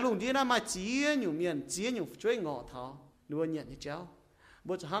อย่างนั้นลุงที่น่ามาเจียนอยู่เมียนเจียนอยู่ช่วยงอเท้าดูว่ายันเจ้า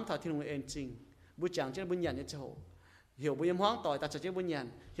บุญจะห้ามเท้าที่ลุงเอ็นจริงบุญจังเจ้าบุญยันเจ้าเหี่ยวบุญยมห้องต่อยแต่เจ้าบุญยัน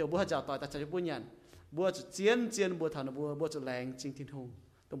เหี่ยวบุญเจ้าต่อยแต่เจ้าบุญยันบัวจะเจียนบัวถานบัวจะแรงจริงทิ้งหง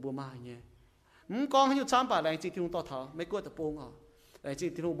ตรงบัวมาอย่างเงี้ยกองให้อยู่ซ้ำป่าแรงจริงทิ้งต่อเท้าไม่กลัวตะปูงแรงจริง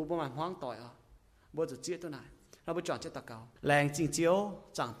ทิ้งหงบัวมาห้างต่อยบัวจะเจี๊ยตัวไหนเราไปจอดเจ้าตะเกาแรงจริงเจียว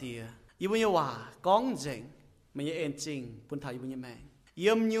จังเตียยี่บุญยว่ากองเจ๋งไม่ยังเอ็นจริงปุ่นไทยยี่บุญยแมงเ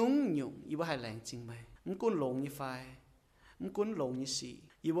ยี่ยมยุ่งยี่บุญให้แรงจริงไหมกุ้นหลงยี่ไฟกุ้นหลงยี่สี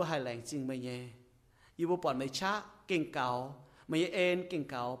ยี่บุญให้แรงจริงไหมเย่ยี่บุญปอดไม่ช้าเก่งเก่าไม่ยังเอ็นเก่ง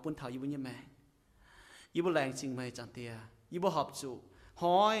เก่าปุ่นไทยยี่บุญยแมงยี่บุแรงจริงไหมจังเตียยี่บุหอบจู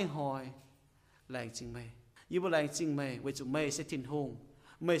ห้อยแรงจริงไหมยี่บุแรงจริงไหมไว้จูไม่เสียทิ้งหง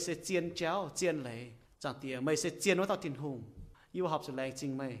ไม่เสียเจียนเจ้าเจียนเหล่จังเตียไม่เสียเจียนว่าต่อทิ้งหงยี่บุหอบจูแรงจริ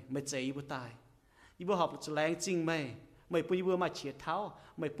งไหมไม่เจยี่บุตายยี่บุหอบจูแรงจริงไหมไม่ปุ่นยี่บุมาเฉียดเท้า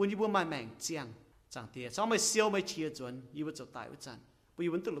ไม่ปุ่นยี่บุมาแมงเจียงจังเตียซ้อมไม่เซียวไม่เฉียดจวนยี่บุจะตายวิจันปุ่น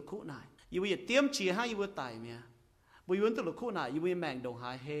ยี่บุตุลุคู่นายยี่บุอย่าเตรียมเฉียให้ยี่บุตายเมียบุญตุลุคู่น่ะยี่บุแมงดงหา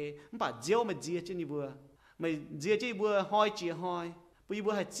ยเฮมันป่าเจียวมันเจียจนี่บัวไม่เจียจีบัวห้อยเจียห้อยปุยบั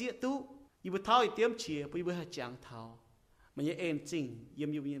วให้เจียตู้ยี่บุเท้าอีเตรียมเฉียปุยบัวให้จางเท้ามันยังเอ็นจริงยี่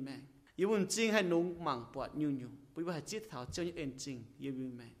บุยี่แมงยี่บุจริงให้นุ่งหมั่งปวดยุ่งปุยบัวให้เจียเท้าเจ้ายังเอ็นจริงยี่บุ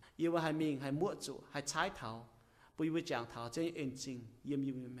แมงยี่บุให้มิงให้มั่วจุให้ใช้เท้าปุยบัวจางเท้าเจ้ายังเอ็นจริงยี่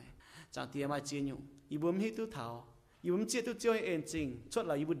บุแมงจางเตียมาเจียยุ่งยี่บุไม่ตู้เท้ายี่บุเจียตู้เจ้ายังเอ็นจริงชดเ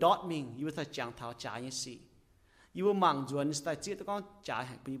รายี่บุดอดมิงยี่บุให้จางเท้าจ่ายยังสียี่บุมั่งจวนสไตล์เจี๊ยต้องจ่ายใ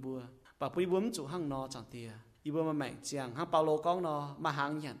ห้ปุยบัวป่าปุยบัวมันจุห้างนอจังเตียยี่บัวมาแมงเจียงห้างเปาโลก้องนอมาหา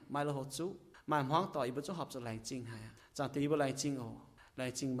งยันมาโลหดจุมาห้องต่อยี่บัวจะหอบจะแรงจริงให้จังเตียยี่บัวแรงจริงแรง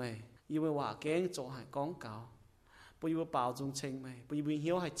จริงไหมยี่บัวว่าแกงโจให้ก้องเก่าปุยบัวเปล่าจงเชงไหมปุยบัวเ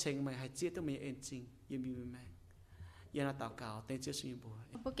หี้ยวให้เชงไหมให้เจี๊ยต้องมีเอ็นจริงยี่บัวแมงยันตาเก่าเตเจี๊ยสุยบัว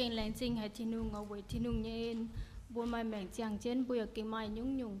พวกเก่งแรงจริงให้ที่นุ่งเอาไว้ที่นุ่งเย็นบัวมาแมงเจียงเจนบัวเก่งไม้ยุ่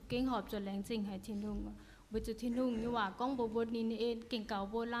งเก่งหอบจะแรงจริงให้ที่นุ่งไ với chủ thiên hùng nhưว่าcon bộ bột nín ên kinh cầu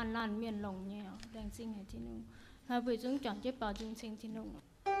vô lan miền lồng nhẹo đang sinh hệ thiên hùng hai với chúng chọn chế bảo chúng sinh thiên hùng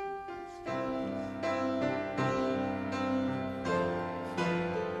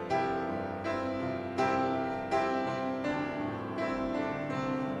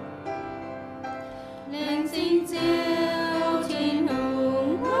lên sinh chiếu thiên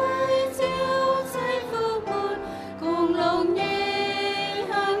hùng với chiếu say phước bột cùng lồng nhẹ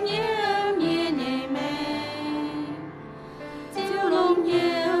hàng nhiễm nhẹ nhẹ mẹ chiếu lồng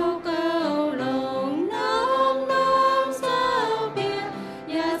nhiều cầu lồng nóng nóng sao bia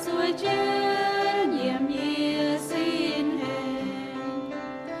ya xuôi trên nhiệm nhẹ xin hẹn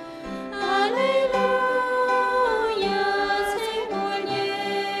Alleluia xin vui nhẹ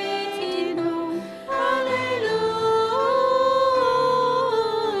thiên hùng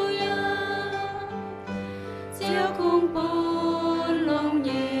chiếu cùng bốn lồng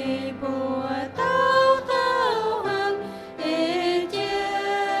nhẹ bùa tao tao hằng ê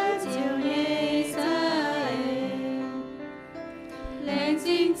chiếu chiếu nhẹ say lên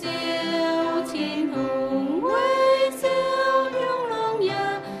xin chiếu thiên hùng với chiếu nhung lồng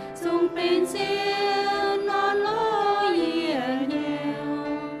nhà dùng bên chiếu non lo yên nhiều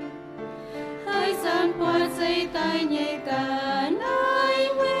hai san qua dây tay nhẹ cả nơi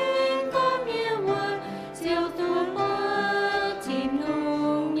nguyên có miêu mùa chiều tua qua thiên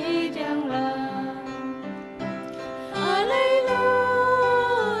hùng nhẹ đang là Alleluia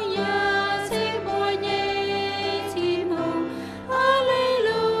xin bồi nhẹ thiên hùng Alleluia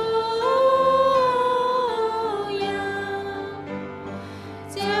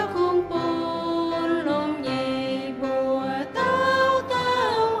chiều cùng bốn lồng nhẹ bùa tao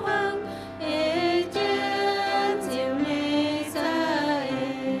tao hằng ê trên chiều nhẹ say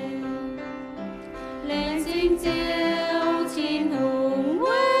lên sinh chiếu thiên hùng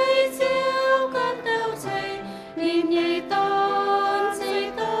với chiếu con tao chạy niềm nhẹ tôn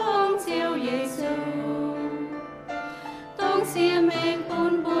xây tôn chiếu Giêsu tôn xia men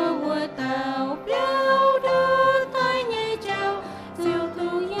tôn bùa tao béo đưa tay nhẹ trao chiếu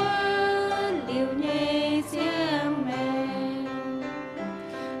thu nhớ liều nhẹ xiêm mẹ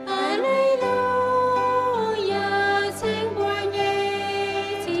Alleluia xin bồi nhẹ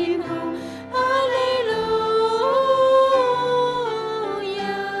thiên hùng Alleluia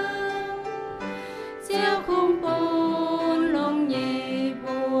chiếu khung bốn lồng nhẹ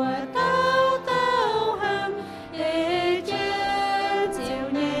bùa tao tao hằng ê trên chiều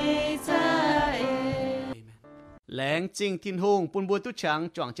nhẹ say lén chính thiên hùng bùn bùa tu chẳng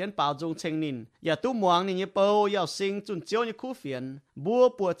chọn chén bảo dung chênh nínอย่าตู้หมวงนี่เนี่ยเปาอย่าสิงจุนเจียวนี่คู่เฟียนบัว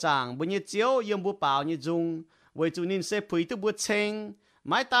ปัวจางบัวเนี่ยเจียวยังบัวเปล่าเนี่ยจุงไว้จุนินเสผุยตู้บัวเชงไ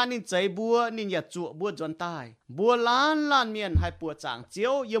ม้ตานินใจบัวนินอย่าจั่วบัวจวนตายบัวล้านเมียนให้ปัวจางเจีย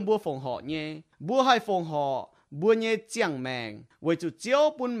วยังบัวฝงห่อเนี่ยบัวให้ฝงห่อบัวเนี่ยเจียงแมงไว้จุเจียว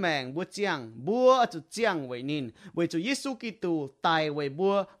ปุ่นแมงบัวเจียงบัวจุเจียงไว้นินไว้จุยิสุกิตูตายไว้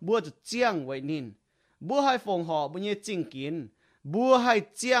บัวจุเจียงไว้นินบัวให้ฝงห่อบัวเนี่ยจิงกินบัวให้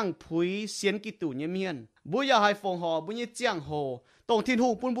เจียงผุยเสียนกิตูเนี่ยเมียนบัวอย่าให้ฝงห่อบัวเนี่ยเจียงโหตรงทินหู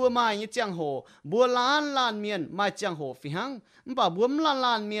ปุ่นบัวไม้เนี่ยเจียงโหบัวล้านเมียนไม้เจียงโหฝีหังป่าบัว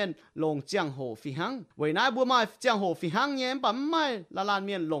ล้านเมียนลงเจียงโหฝีหังไว้นายบัวไม้เจียงโหฝีหังเนี่ยป่าไม้ล้านเ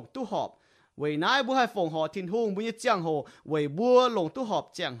มียนลงตู้หอบไว้นายบัวให้ฝงห่อทินหูบัวเนี่ยเจียงโหไว้บัวลงตู้หอบ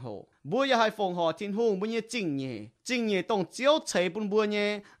เจียงโหบัวอย่าให้ฝงห่อทินหูบัวเนี่ยจิงเนี่ยตรงเจียวเฉยปุ่นบัวเนี่ย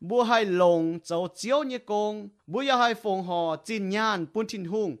บัวให้ลงเจ้าเจียวเนี่ยกงบัวอย่าให้ฝงห่อจินยานปุ่นทิน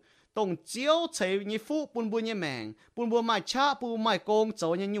หูตรงเจียวเฉยเนี่ยฟูปุ่นบัวเนี่ยแมงปุ่นบัวไม่ช้าปุ่นไม่กงเจ้า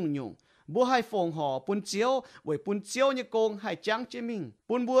เนี่ยยุ่งบัวให้ฝงห่อปุ่นเจียวไว้ปุ่นเจียวเนี่ยกงให้จังเจมิง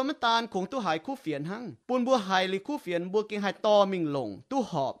ปุ่นบัวมันตาลคงตู้หายคู่เฟียนหังปุ่นบัวหายหรือคู่เฟียนบัวกินให้ตอมิงลงตู้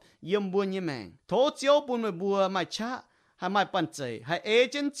หอบเยี่ยมบัวเนี่ยแมงโถเจียวปุ่นบัวไม่ช้าให้ไม่ปั่นใจให้เอ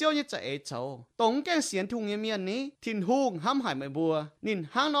เจนเจียวเนี่ยจะเอเจ้าตรงแกงเสียนทุ่งเมียนนี้ทินหูงห้ำหายไม่บัวนิน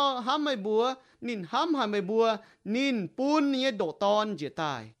ห้างนอห้ำไม่บัวนินห้ำหายไม่บัวนินปูนเนี่ยโดตอนเจีย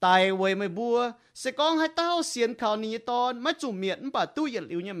ตายไว้ไม่บัวเสกองให้เต้าเสียนข่าวนี้ตอนไม่จุ่มเมียนป่าตู้ยัด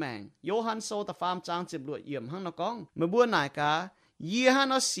ลิ้วเนี่ยแมงโยฮันโซตะฟามจางเจ็บหลวดเยี่ยมห้างนอกองไม่บัวไหนกะยี่ฮัน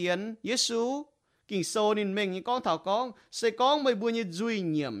เอาเสียนเยซูกิ่งโซนินเมงยี่ก้องเท่าก้องเสกองไม่บัวเนี่ยจุย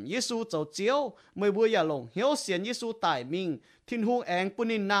เยี่ยมเยซูเจ้าเจียวไม่บัวอย่าลงเหี่ยวเสียนเยซูตายมิงทินหูแองปุ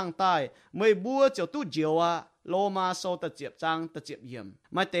นินนางตายไม่บัวเจ้าตู้เจียวอะโลมาโซตะเจียบจางตะเจียบเยี่ยม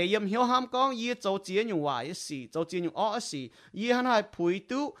มาแต่เยี่ยมเหี่ยวห้ามก้องยี่เจ้าเจียอยู่ว่ายี่สี่เจ้าเจียอยู่อ้อสี่ยี่หันให้ผุย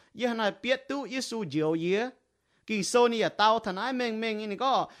ตู้ยี่หันให้เปียตู้เยซูเจียวเยี่ยกิ่งโซนี่อย่าเต้าทนายเมงนี่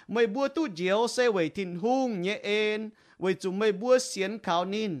ก็ไม่บัวตู้เจียวเซเวทินหุงเยเอ็นไว้จุ่มไม่บัวเสียนขาว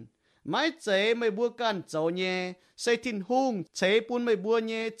นิน mãi chế mày bua can dấu nhé xây thiên hung chế bún mày bua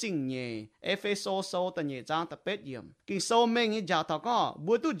nhé chỉnh nhé Epheso sâu ta nhé trang ta bết yểm kinh sâu mình như giáo thảo có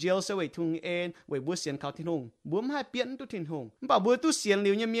bua tu diều sẽ về thùng en về bua xiên khảo thiên hung bua hai biến tu thiên hung bảo bua tu xiên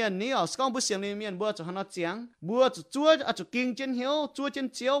liu như miền ní ở con bua xiên liu miền bua cho hắn nó chén bua cho chúa cho kinh trên hiếu chúa trên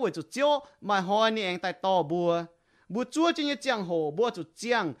chiếu về cho chiếu mà hỏi ni anh tại to bua chúa trên như giang hồ bua cho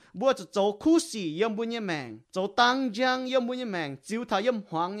giang bua cho dấu khu sĩ yếm bua như mèng dấu tăng giang yếm bua như mèng chiếu thảo yếm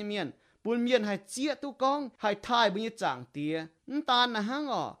hoàng như miền buôn miền hay chia tu con hay thai bua như chẳng tía tan là hang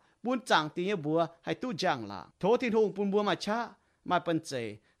ở buôn chẳng tía như bua hay tu giang là thố thiên hùng buôn bua mà cha mà bận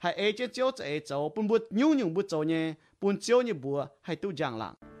chế hay ê chế chiếu chế dấu buôn bua nhung nhung bua dấu nhé buôn chiếu như bua hay tu giang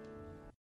là